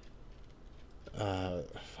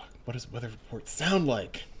 Fuck, what does Weather Report sound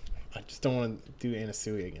like? I just don't want to do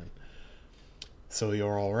Anasui again. So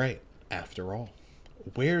you're all right, after all.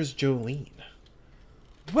 Where's Jolene?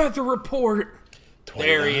 Weather report. 29,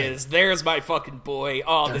 There he is. There's my fucking boy.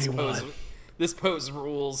 Oh, 31. this pose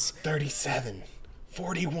rules. 37,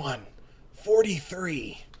 41,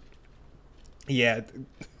 43. Yeah,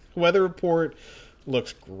 Weather Report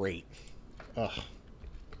looks great. Ugh.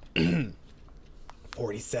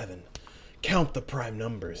 47. Count the prime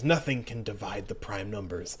numbers. Nothing can divide the prime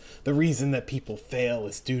numbers. The reason that people fail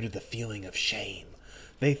is due to the feeling of shame.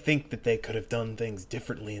 They think that they could have done things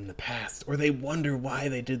differently in the past, or they wonder why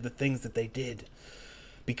they did the things that they did.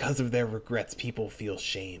 Because of their regrets, people feel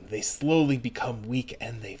shame. They slowly become weak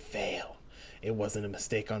and they fail. It wasn't a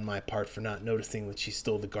mistake on my part for not noticing that she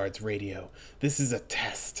stole the guard's radio. This is a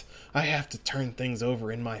test. I have to turn things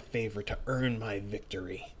over in my favor to earn my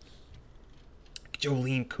victory.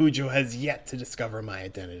 Jolene Cujo has yet to discover my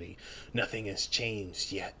identity. Nothing has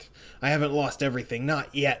changed yet. I haven't lost everything,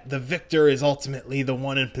 not yet. The victor is ultimately the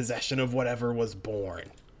one in possession of whatever was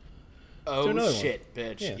born. Oh another shit,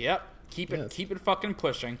 bitch. Yeah. Yep. Keep it fucking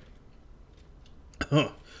pushing.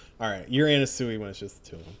 Alright, you're Anasui when it's just the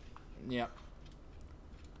two of them. Yep.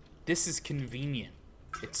 This is convenient.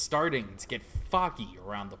 It's starting to get foggy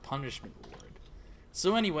around the punishment ward.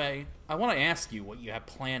 So anyway, I want to ask you what you have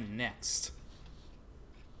planned next.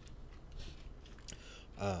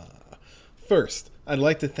 First, I'd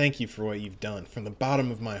like to thank you for what you've done. From the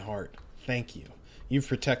bottom of my heart, thank you. You've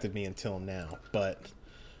protected me until now, but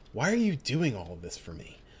why are you doing all of this for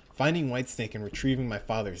me? Finding Whitesnake and retrieving my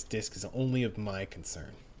father's disc is only of my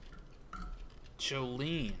concern.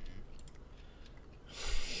 Jolene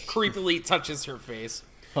creepily touches her face.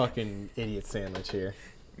 Fucking idiot sandwich here.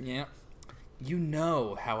 Yep. You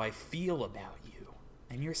know how I feel about you,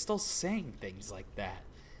 and you're still saying things like that.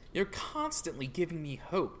 You're constantly giving me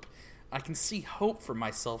hope. I can see hope for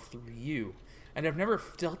myself through you, and I've never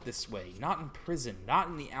felt this way. Not in prison, not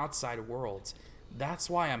in the outside world. That's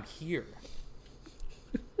why I'm here.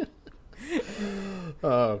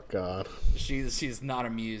 Oh, God. She's not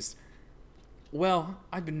amused. Well,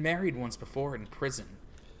 I've been married once before in prison.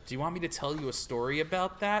 Do you want me to tell you a story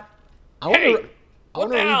about that? I want Hey, to what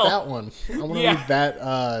the read hell? that one. I want to Yeah. read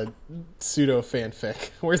that pseudo fanfic.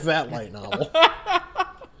 Where's that light novel?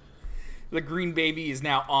 The green baby is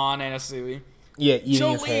now on Anasui. Yeah,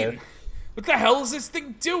 eating his hair. Jolene, what the hell is this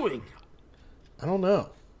thing doing? I don't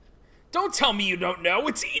know. Don't tell me you don't know.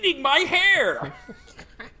 It's eating my hair.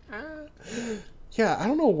 Yeah, I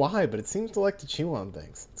don't know why, but it seems to like to chew on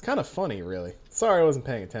things. It's kind of funny, really. Sorry I wasn't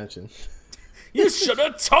paying attention. You should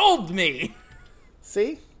have told me.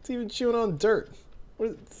 See? It's even chewing on dirt.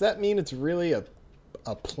 Does that mean it's really a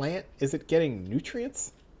plant? Is it getting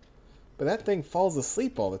nutrients? But that thing falls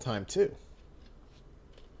asleep all the time, too.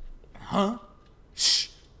 Huh? Shh.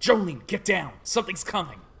 Jolene, get down. Something's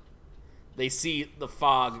coming. They see the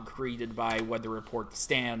fog created by Weather Report the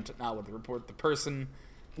stand, not Weather Report the person.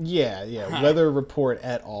 Yeah. Weather report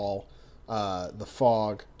at all. The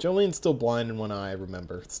fog. Jolene's still blind in one eye,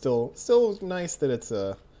 remember. Still nice that it's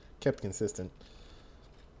kept consistent.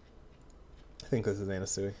 I think this is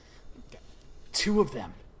Anasui. Two of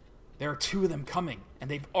them. There are two of them coming, and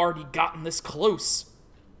they've already gotten this close.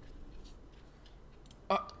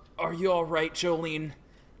 Are you alright, Jolene?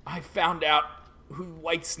 I found out who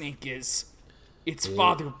Whitesnake is. It's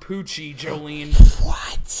Father Poochie, Jolene.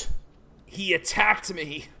 What? He attacked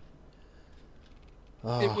me.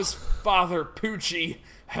 It was Father Poochie.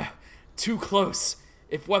 Too close.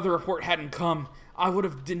 If Weather Report hadn't come, I would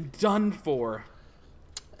have been done for.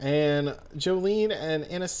 And Jolene and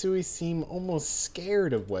Anasui seem almost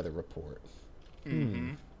scared of Weather Report.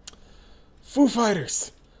 Foo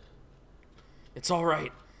Fighters! It's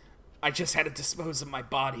alright. I just had to dispose of my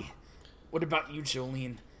body. What about you,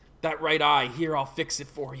 Jolene? That right eye, here, I'll fix it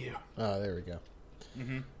for you. Oh, there we go.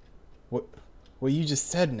 What you just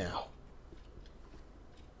said now.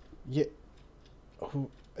 Yeah.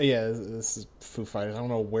 This is Foo Fighters. I don't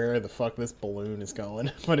know where the fuck this balloon is going,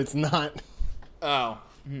 but it's not. Oh.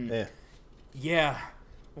 Yeah. Yeah.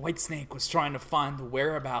 Whitesnake was trying to find the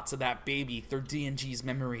whereabouts of that baby through DNG's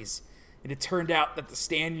memories. And it turned out that the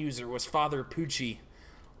stand user was Father Poochie.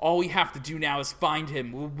 All we have to do now is find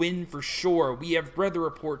him. We'll win for sure. We have Weather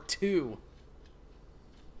Report too.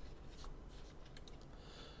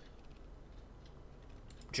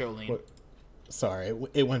 Jolene. What? Sorry,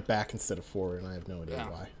 it went back instead of forward, and I have no idea Yeah.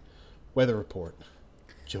 why. Weather report.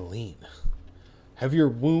 Jolene, have your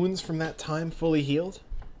wounds from that time fully healed?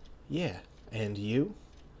 Yeah. And you?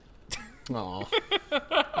 Aw.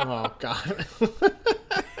 Oh, God.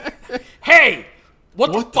 Hey!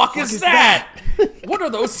 What the fuck fuck is is that? What are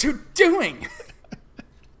those two doing?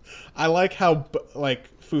 I like how,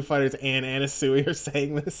 Foo Fighters and Anna Sui are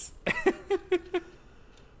saying this.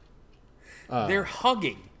 They're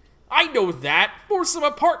hugging. I know that. Force them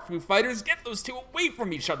apart, Foo Fighters. Get those two away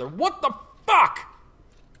from each other. What the fuck?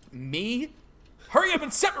 Me? Hurry up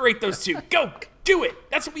and separate those two. Go. Do it.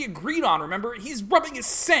 That's what we agreed on, remember? He's rubbing his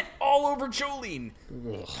scent all over Jolene.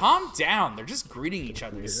 Ugh. Calm down. They're just greeting each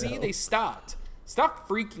other. See, they stopped. Stop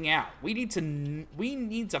freaking out. We need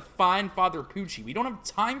to find Father Pucci. We don't have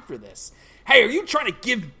time for this. Hey, are you trying to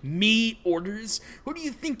give me orders? Who do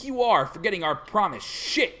you think you are, forgetting our promise?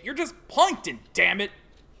 Shit, you're just Plankton, damn it.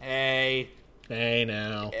 Hey. Hey,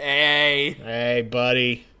 now. Hey. Hey,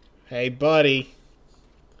 buddy. Hey, buddy.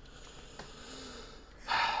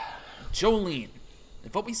 Jolene,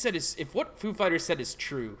 if what Foo Fighters said is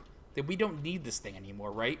true, then we don't need this thing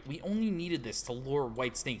anymore, right? We only needed this to lure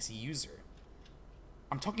Whitesnake's user.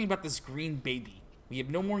 I'm talking about this green baby. We have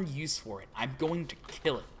no more use for it. I'm going to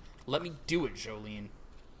kill it. Let me do it, Jolene.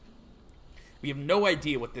 We have no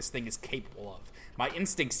idea what this thing is capable of. My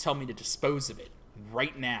instincts tell me to dispose of it.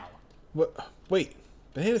 Right now. What? Wait.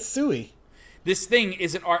 Banana Sui? This thing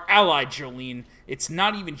isn't our ally, Jolene. It's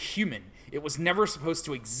not even human. It was never supposed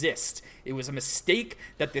to exist. It was a mistake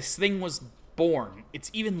that this thing was born.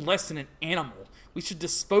 It's even less than an animal. We should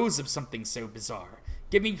dispose of something so bizarre.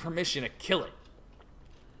 Give me permission to kill it.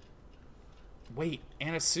 Wait,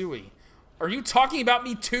 Anna Sui. Are you talking about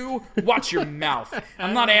me too? Watch your mouth.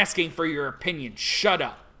 I'm not asking for your opinion. Shut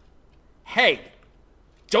up. Hey,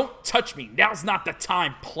 don't touch me. Now's not the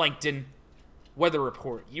time, Plankton. Weather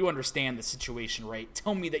Report, you understand the situation, right?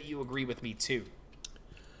 Tell me that you agree with me too.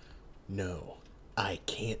 No, I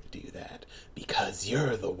can't do that because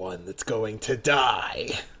you're the one that's going to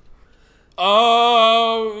die.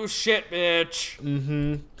 Oh, shit,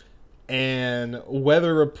 bitch. And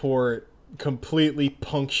Weather Report completely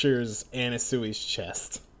punctures Anna Sui's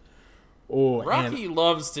chest. Oh, Rocky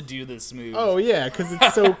loves to do this move. Oh yeah, because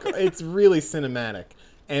it's really cinematic,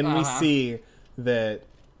 and we see that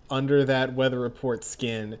under that Weather Report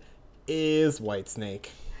skin is Whitesnake.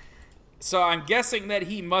 So I'm guessing that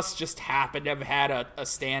he must just happen to have had a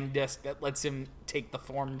stand disc that lets him take the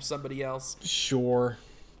form of somebody else. Sure,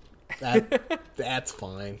 that's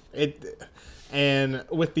fine. And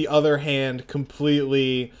with the other hand,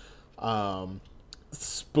 completely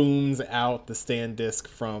spoons out the stand disc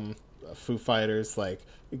from Foo Fighters. Like,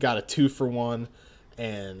 we got a 2-for-1,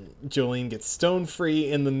 and Jolene gets Stone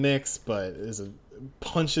Free in the mix, but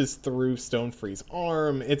punches through Stone Free's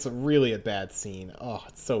arm. It's really a bad scene. Oh,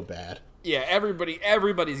 it's so bad. Yeah,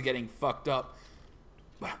 everybody's getting fucked up.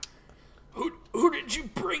 Who did you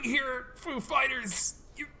bring here, Foo Fighters?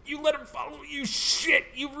 You let him follow you, shit!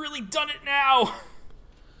 You've really done it now.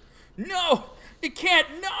 No, it can't.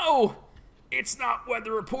 No, it's not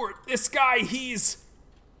Weather Report. This guy,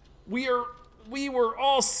 we were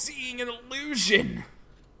all seeing an illusion.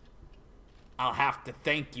 I'll have to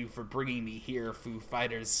thank you for bringing me here, Foo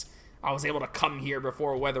Fighters. I was able to come here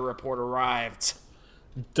before Weather Report arrived.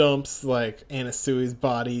 Dumps, Anna Sui's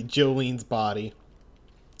body, Jolene's body.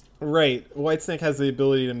 Right, Whitesnake has the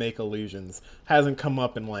ability to make illusions. Hasn't come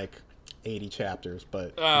up in, 80 chapters,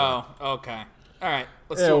 but... Oh, yeah. Okay. Alright,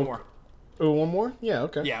 let's do one more. Oh, one more? Yeah,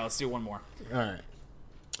 okay. Yeah, let's do one more. Alright.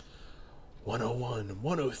 101,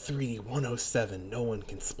 103, 107. No one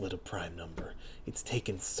can split a prime number. It's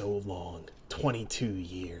taken so long. 22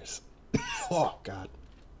 years. Oh, God.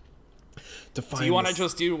 Do you want to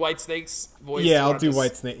just do Whitesnake's voice? Yeah, I'll do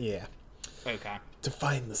Whitesnake, yeah. Okay. To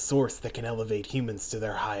find the source that can elevate humans to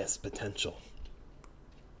their highest potential.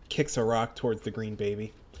 Kicks a rock towards the green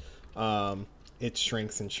baby. It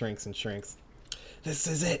shrinks and shrinks and shrinks. This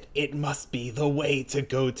is it. It must be the way to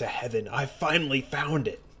go to heaven. I finally found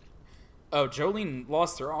it. Oh, Jolene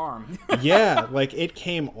lost her arm. Yeah, it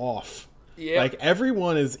came off. Yeah.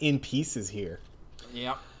 Everyone is in pieces here.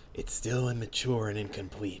 Yep. It's still immature and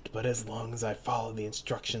incomplete, but as long as I follow the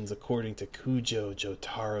instructions according to Kujo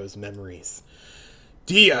Jotaro's memories,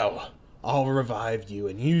 Dio, I'll revive you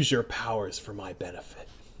and use your powers for my benefit.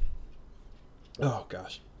 Oh,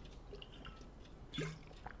 gosh.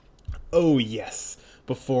 Oh, yes.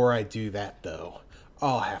 Before I do that, though,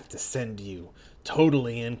 I'll have to send you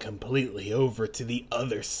totally and completely over to the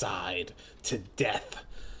other side, to death.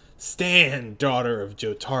 Stand, daughter of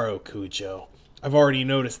Jotaro Kujo. I've already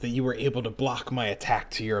noticed that you were able to block my attack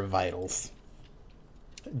to your vitals.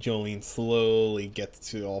 Jolene slowly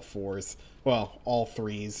gets to all fours. Well, all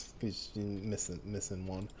threes, because she's missing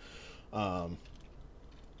one.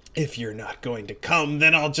 If you're not going to come,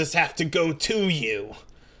 then I'll just have to go to you.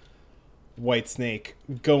 Whitesnake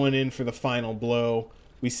going in for the final blow.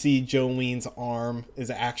 We see Jolene's arm is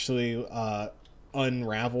actually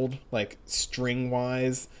unraveled, like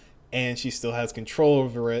string-wise, and she still has control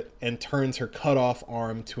over it and turns her cut-off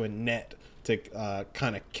arm to a net to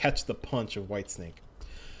kind of catch the punch of Whitesnake.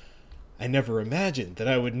 I never imagined that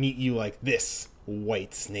I would meet you like this,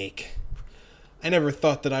 Whitesnake. I never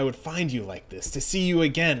thought that I would find you like this, to see you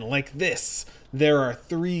again like this. There are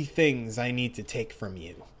 3 things I need to take from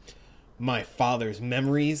you. My father's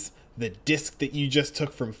memories, the disc that you just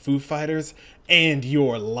took from Foo Fighters, and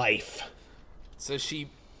your life. So she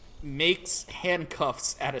makes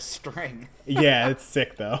handcuffs out of string. Yeah, it's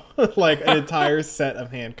sick though. Like an entire set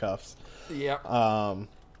of handcuffs. Yep.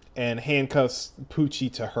 And handcuffs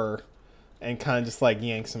Poochie to her and kind of just like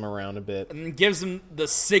yanks him around a bit. And gives him the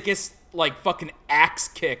sickest, like, fucking axe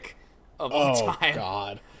kick of all time. Oh,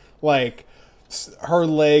 God. Like, her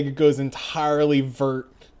leg goes entirely vert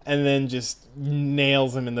and then just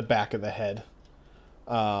nails him in the back of the head.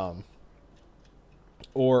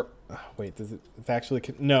 Wait, does it? It's actually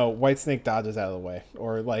no. Whitesnake dodges out of the way,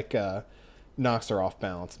 or like knocks her off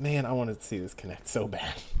balance. Man, I wanted to see this connect so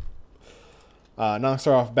bad. Knocks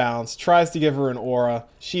her off balance. Tries to give her an aura.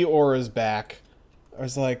 She auras back. I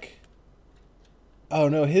was like, oh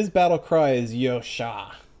no, his battle cry is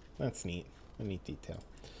Yosha. That's neat. A neat detail.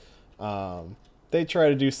 They try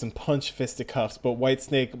to do some punch fisticuffs, but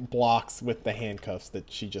Whitesnake blocks with the handcuffs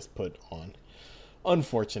that she just put on.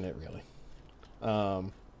 Unfortunate, really.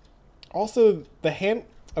 Also, the hand...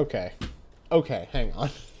 Okay, hang on.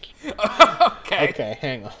 Okay,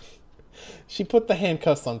 hang on. She put the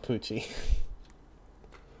handcuffs on Poochie.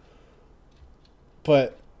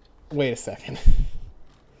 But, wait a second.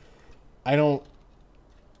 I don't...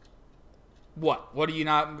 What? What are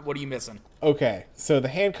you missing? Okay, so the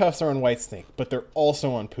handcuffs are on Whitesnake, but they're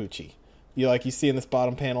also on Poochie. You see in this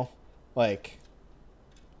bottom panel? Like...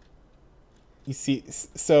 You see...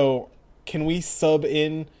 So, can we sub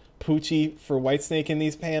in Poochie for Whitesnake in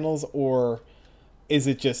these panels, or is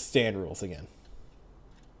it just stand rules again?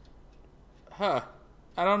 Huh.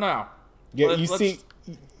 I don't know. Yeah,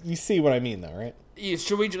 you see what I mean, though, right?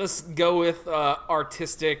 Should we just go with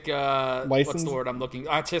artistic license? What's the word I'm looking?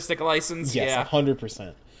 Artistic license? Yes, yeah.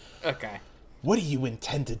 100%. Okay. What do you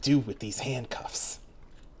intend to do with these handcuffs?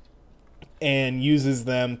 And uses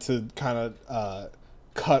them to kind of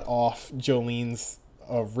cut off Jolene's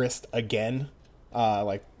wrist again.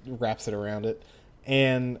 Like, wraps it around it.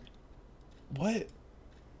 And what?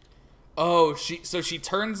 Oh, she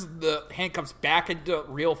turns the handcuffs back into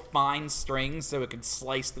real fine strings so it can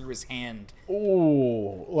slice through his hand.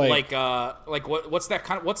 Ooh, like what's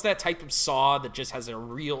that type of saw that just has a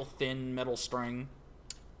real thin metal string?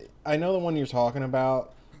 I know the one you're talking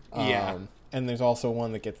about. Yeah. And there's also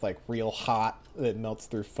one that gets like real hot that melts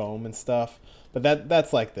through foam and stuff. But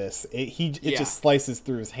that's like this. It just slices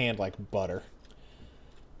through his hand like butter.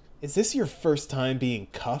 Is this your first time being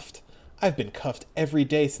cuffed? I've been cuffed every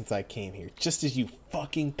day since I came here, just as you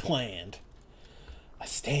fucking planned. A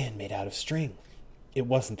stand made out of string. It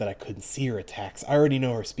wasn't that I couldn't see her attacks. I already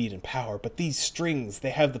know her speed and power, but these strings,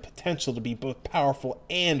 they have the potential to be both powerful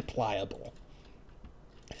and pliable.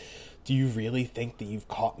 Do you really think that you've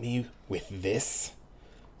caught me with this?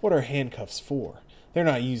 What are handcuffs for? They're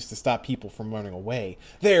not used to stop people from running away.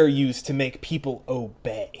 They're used to make people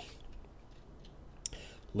obey.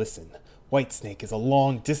 Listen, Whitesnake is a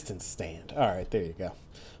long-distance stand. Alright, there you go.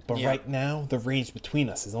 But right now, the range between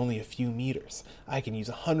us is only a few meters. I can use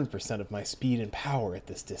 100% of my speed and power at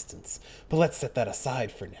this distance. But let's set that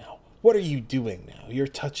aside for now. What are you doing now? You're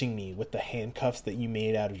touching me with the handcuffs that you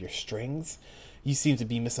made out of your strings? You seem to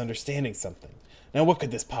be misunderstanding something. Now, what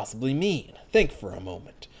could this possibly mean? Think for a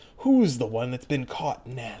moment. Who's the one that's been caught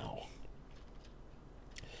now?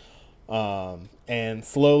 And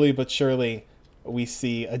slowly but surely, we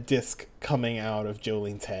see a disc coming out of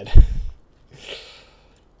Jolene's head.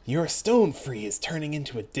 Your stone free is turning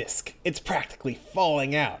into a disc. It's practically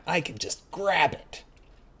falling out. I can just grab it.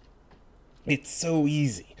 It's so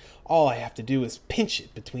easy. All I have to do is pinch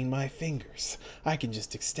it between my fingers. I can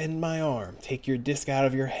just extend my arm, take your disc out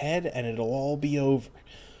of your head, and it'll all be over.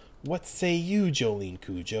 What say you, Jolene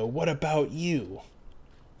Kujo? What about you?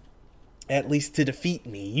 At least to defeat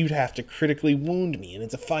me, you'd have to critically wound me in a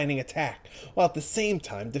defining attack, while at the same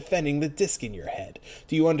time defending the disc in your head.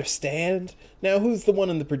 Do you understand? Now who's the one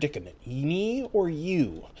in the predicament, me or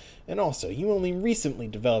you? And also, you only recently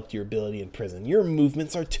developed your ability in prison. Your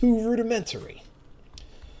movements are too rudimentary.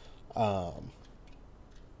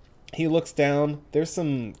 He looks down. There's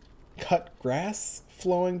some cut grass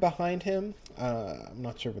flowing behind him. I'm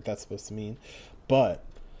not sure what that's supposed to mean. But,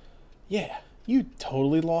 yeah, you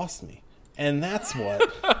totally lost me. And that's what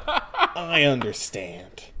I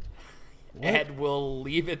understand. What? And we'll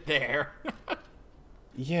leave it there.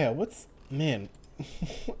 Yeah, man,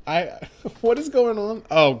 what is going on?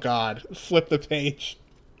 Oh, God. Flip the page.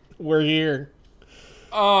 We're here.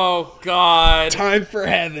 Oh, God. Time for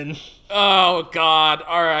heaven. Oh, God.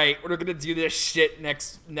 All right. We're going to do this shit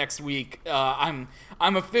next week. I'm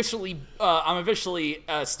officially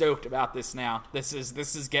stoked about this now. This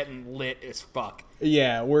is getting lit as fuck.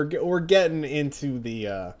 Yeah, we're getting into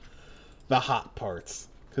the hot parts.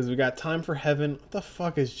 Because we got Time for Heaven. What the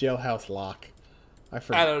fuck is Jailhouse Lock? I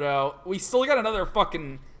forgot. I don't know. We still got another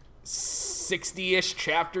fucking 60-ish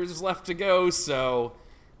chapters left to go, so...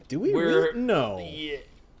 Do we really? No.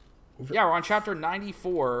 Yeah, we're on chapter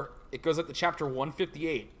 94. It goes up to chapter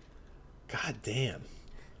 158. God damn.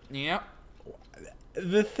 Yep.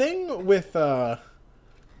 The thing with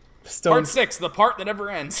Stone... Part 6, the part that never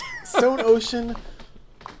ends. Stone Ocean,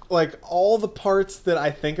 like, all the parts that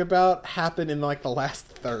I think about happen in, like, the last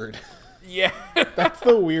third. Yeah. That's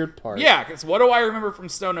the weird part. Yeah, because what do I remember from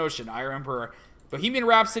Stone Ocean? I remember Bohemian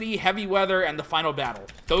Rhapsody, Heavy Weather, and the final battle.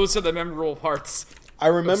 Those are the memorable parts. I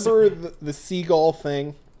remember the seagull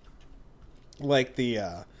thing, like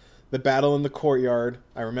the battle in the courtyard.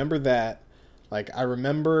 I remember that. Like, I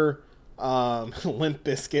remember Limp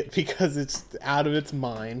Bizkit because it's out of its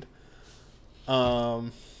mind.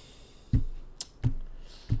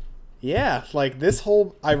 Yeah, like this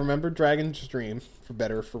whole... I remember Dragon's Dream, for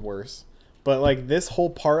better or for worse. But, like, this whole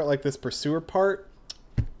part, like this pursuer part,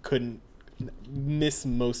 couldn't miss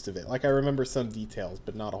most of it. Like, I remember some details,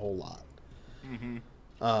 but not a whole lot. Mm-hmm.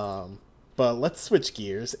 But let's switch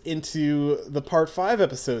gears into the part 5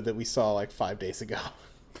 episode that we saw like 5 days ago.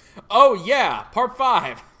 Oh yeah, part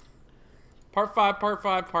 5. Part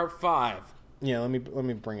 5. Yeah, let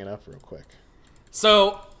me bring it up real quick.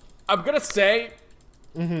 So, I'm gonna say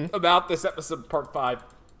about this episode, part 5,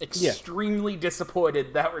 extremely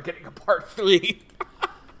disappointed that we're getting a part 3.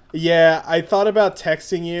 Yeah, I thought about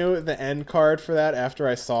texting you the end card for that after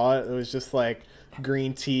I saw it. It was just like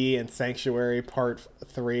Green Tea and Sanctuary part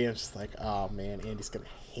 3. I'm just like, oh man, Andy's gonna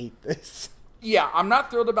hate this. Yeah, I'm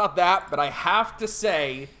not thrilled about that, but I have to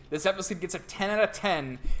say this episode gets a 10 out of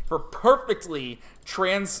 10 for perfectly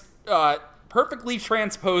transposing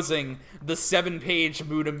the 7-page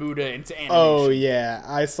Muda Muda into animation. Oh yeah,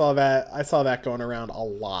 I saw that going around a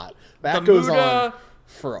lot. That the goes Muda, on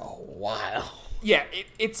for a while. Yeah,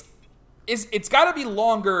 it's got to be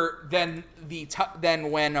longer than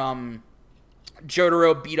when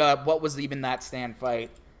Jotaro beat up, what was even that stand fight?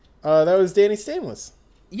 That was Danny Stainless.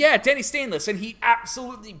 Yeah, Danny Stainless, and he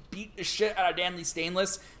absolutely beat the shit out of Danny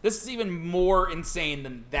Stainless. This is even more insane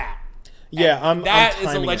than that. Yeah, that I'm is a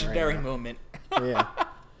timing it legendary right now. moment. Yeah,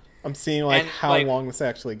 I'm seeing how long this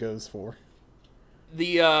actually goes for.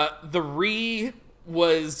 The Re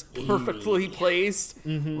was perfectly placed.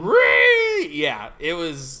 Re, yeah, it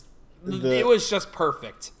was just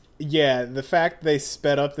perfect. Yeah, the fact they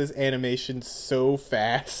sped up this animation so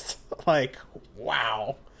fast, like,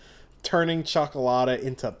 wow. Turning Chocolata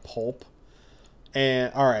into pulp.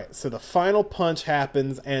 And, alright, so the final punch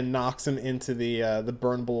happens and knocks him into the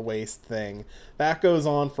burnable waste thing. That goes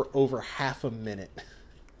on for over half a minute.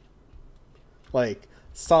 Like,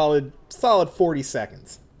 solid 40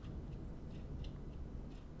 seconds.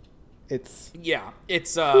 It's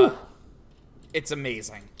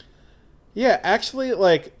amazing. Yeah, actually,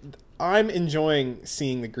 like, I'm enjoying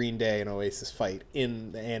seeing the Green Day and Oasis fight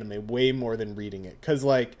in the anime way more than reading it. Because,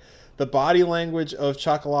 like, the body language of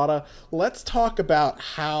Chocolata, let's talk about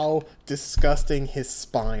how disgusting his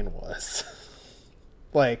spine was.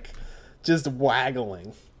 Like, just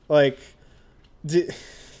waggling. Like,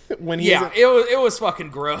 when he's... Yeah, it was fucking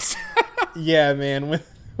gross. Yeah, man,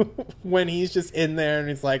 when he's just in there and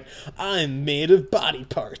he's like, I'm made of body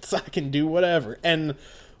parts, I can do whatever. And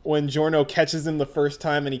when Giorno catches him the first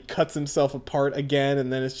time and he cuts himself apart again,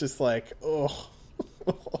 and then it's just like, oh,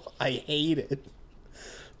 I hate it.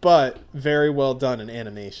 But very well done in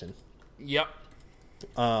animation. Yep.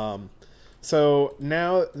 So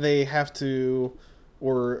now they have to...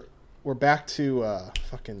 We're back to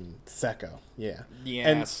fucking Sekko. Yeah. Yeah,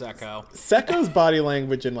 and Sekko. Sekko's body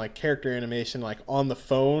language and like character animation, like on the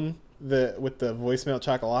phone, the voicemail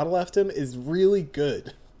Chocolata left him is really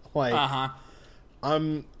good. Like,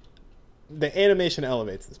 the animation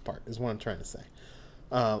elevates this part, is what I'm trying to say.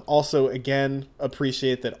 Also, again,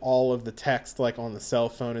 appreciate that all of the text, like on the cell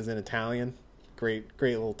phone, is in Italian. Great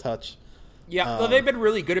little touch. Yeah, well, they've been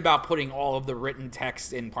really good about putting all of the written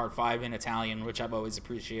text in Part 5 in Italian, which I've always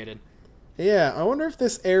appreciated. Yeah, I wonder if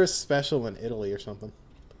this airs special in Italy or something.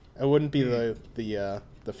 It wouldn't be the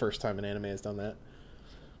first time an anime has done that.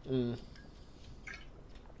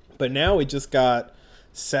 But now we just got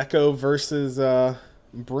Sekko versus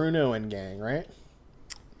Bruno and gang, right?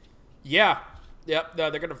 Yeah. Yep, they're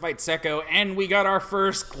going to fight Sekko, and we got our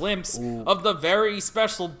first glimpse of the very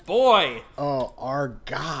special boy. Oh, our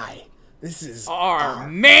guy. This is our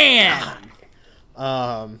man.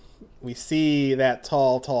 We see that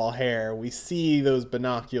tall hair. We see those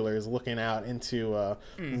binoculars looking out into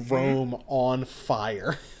Rome on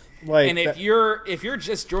fire. Like, and if you're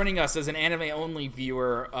just joining us as an anime-only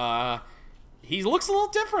viewer, he looks a little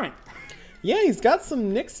different. Yeah, he's got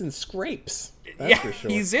some nicks and scrapes. That's for sure.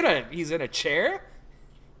 He's in a chair.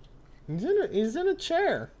 He's in a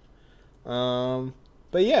chair. But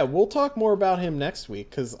yeah, we'll talk more about him next week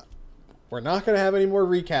because we're not going to have any more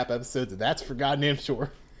recap episodes. That's for goddamn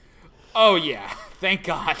sure. Oh yeah, thank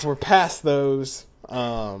God. We're past those.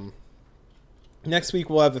 Next week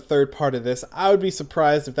we'll have the third part of this. I would be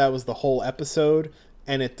surprised if that was the whole episode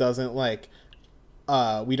and it doesn't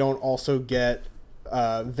we don't also get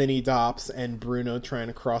Vinny Dops and Bruno trying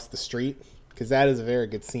to cross the street, because that is a very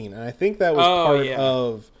good scene, and I think that was part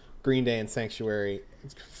of Green Day and Sanctuary.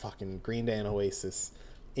 It's fucking Green Day and Oasis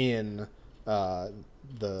in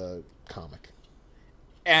the comic.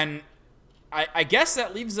 And I guess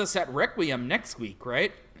that leaves us at Requiem next week,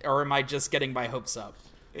 right? Or am I just getting my hopes up?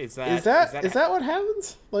 Is that what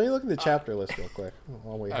happens? Let me look at the chapter list real quick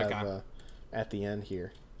while we have at the end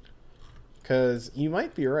here, because you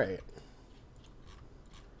might be right.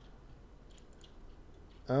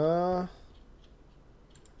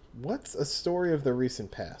 What's a story of the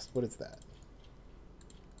recent past? What is that?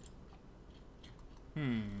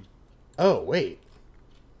 Oh, wait.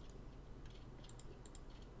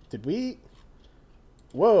 Did we...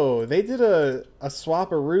 Whoa, they did a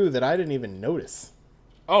swap-a-roo that I didn't even notice.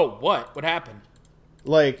 Oh, what? What happened?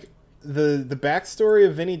 Like, the backstory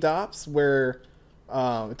of Vinny Dops, where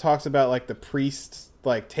it talks about, like, the priest,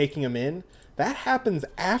 like, taking him in, that happens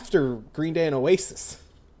after Green Day and Oasis.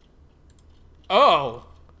 Oh.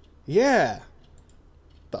 Yeah.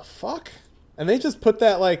 The fuck? And they just put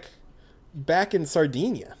that, like, back in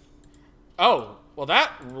Sardinia. Oh, well,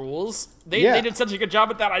 that rules. They did such a good job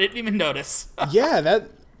at that, I didn't even notice. Yeah,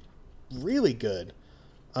 that... Really good.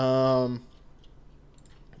 Yeah,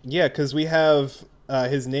 because we have...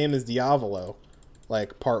 his name is Diavolo.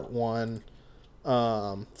 Like, part 1.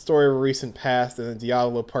 Story of a recent past, and then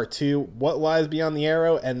Diavolo part 2. What lies beyond the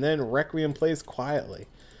arrow, and then Requiem plays quietly.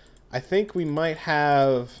 I think we might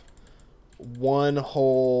have one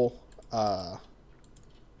whole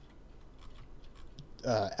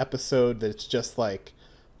episode that's just like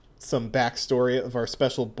some backstory of our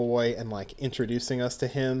special boy and like introducing us to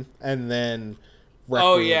him, and then Requiem.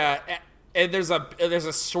 Oh yeah, and there's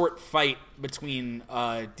a short fight between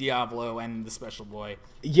Diavolo and the special boy.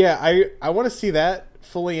 Yeah, I want to see that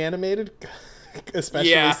fully animated,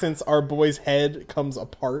 especially since our boy's head comes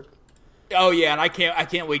apart. Oh yeah, and I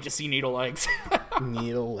can't wait to see Needle Legs.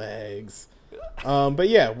 Needle Legs. But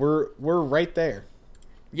yeah, we're right there.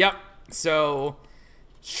 Yep. So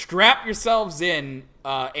strap yourselves in,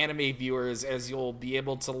 anime viewers, as you'll be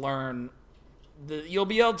able to learn. You'll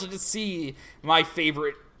be able to just see my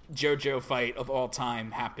favorite JoJo fight of all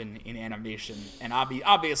time happen in animation, and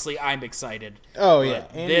obviously I'm excited. Oh yeah,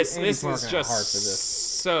 this is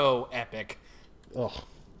just so epic. Ugh.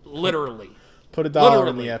 Literally. Put $1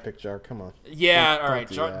 in the epic jar. Come on. Yeah, all right.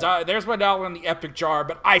 There's my $1 in the epic jar,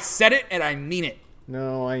 but I said it and I mean it.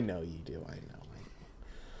 No, I know you do. I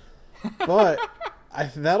know. But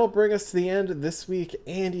that'll bring us to the end of this week.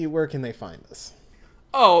 Andy, where can they find us?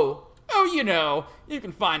 Oh, you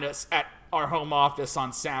can find us at our home office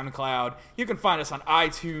on SoundCloud. You can find us on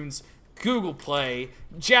iTunes, Google Play.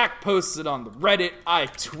 Jack posted on the Reddit. I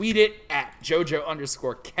tweet it at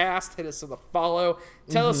JoJo_cast. Hit us with a follow.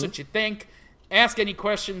 Tell us what you think. Ask any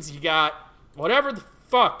questions you got. Whatever the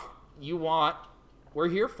fuck you want, we're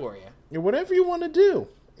here for you. Whatever you want to do.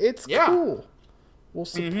 It's cool. We'll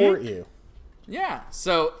support you. Yeah.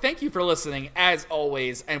 So thank you for listening, as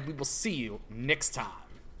always, and we will see you next time.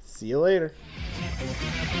 See you later.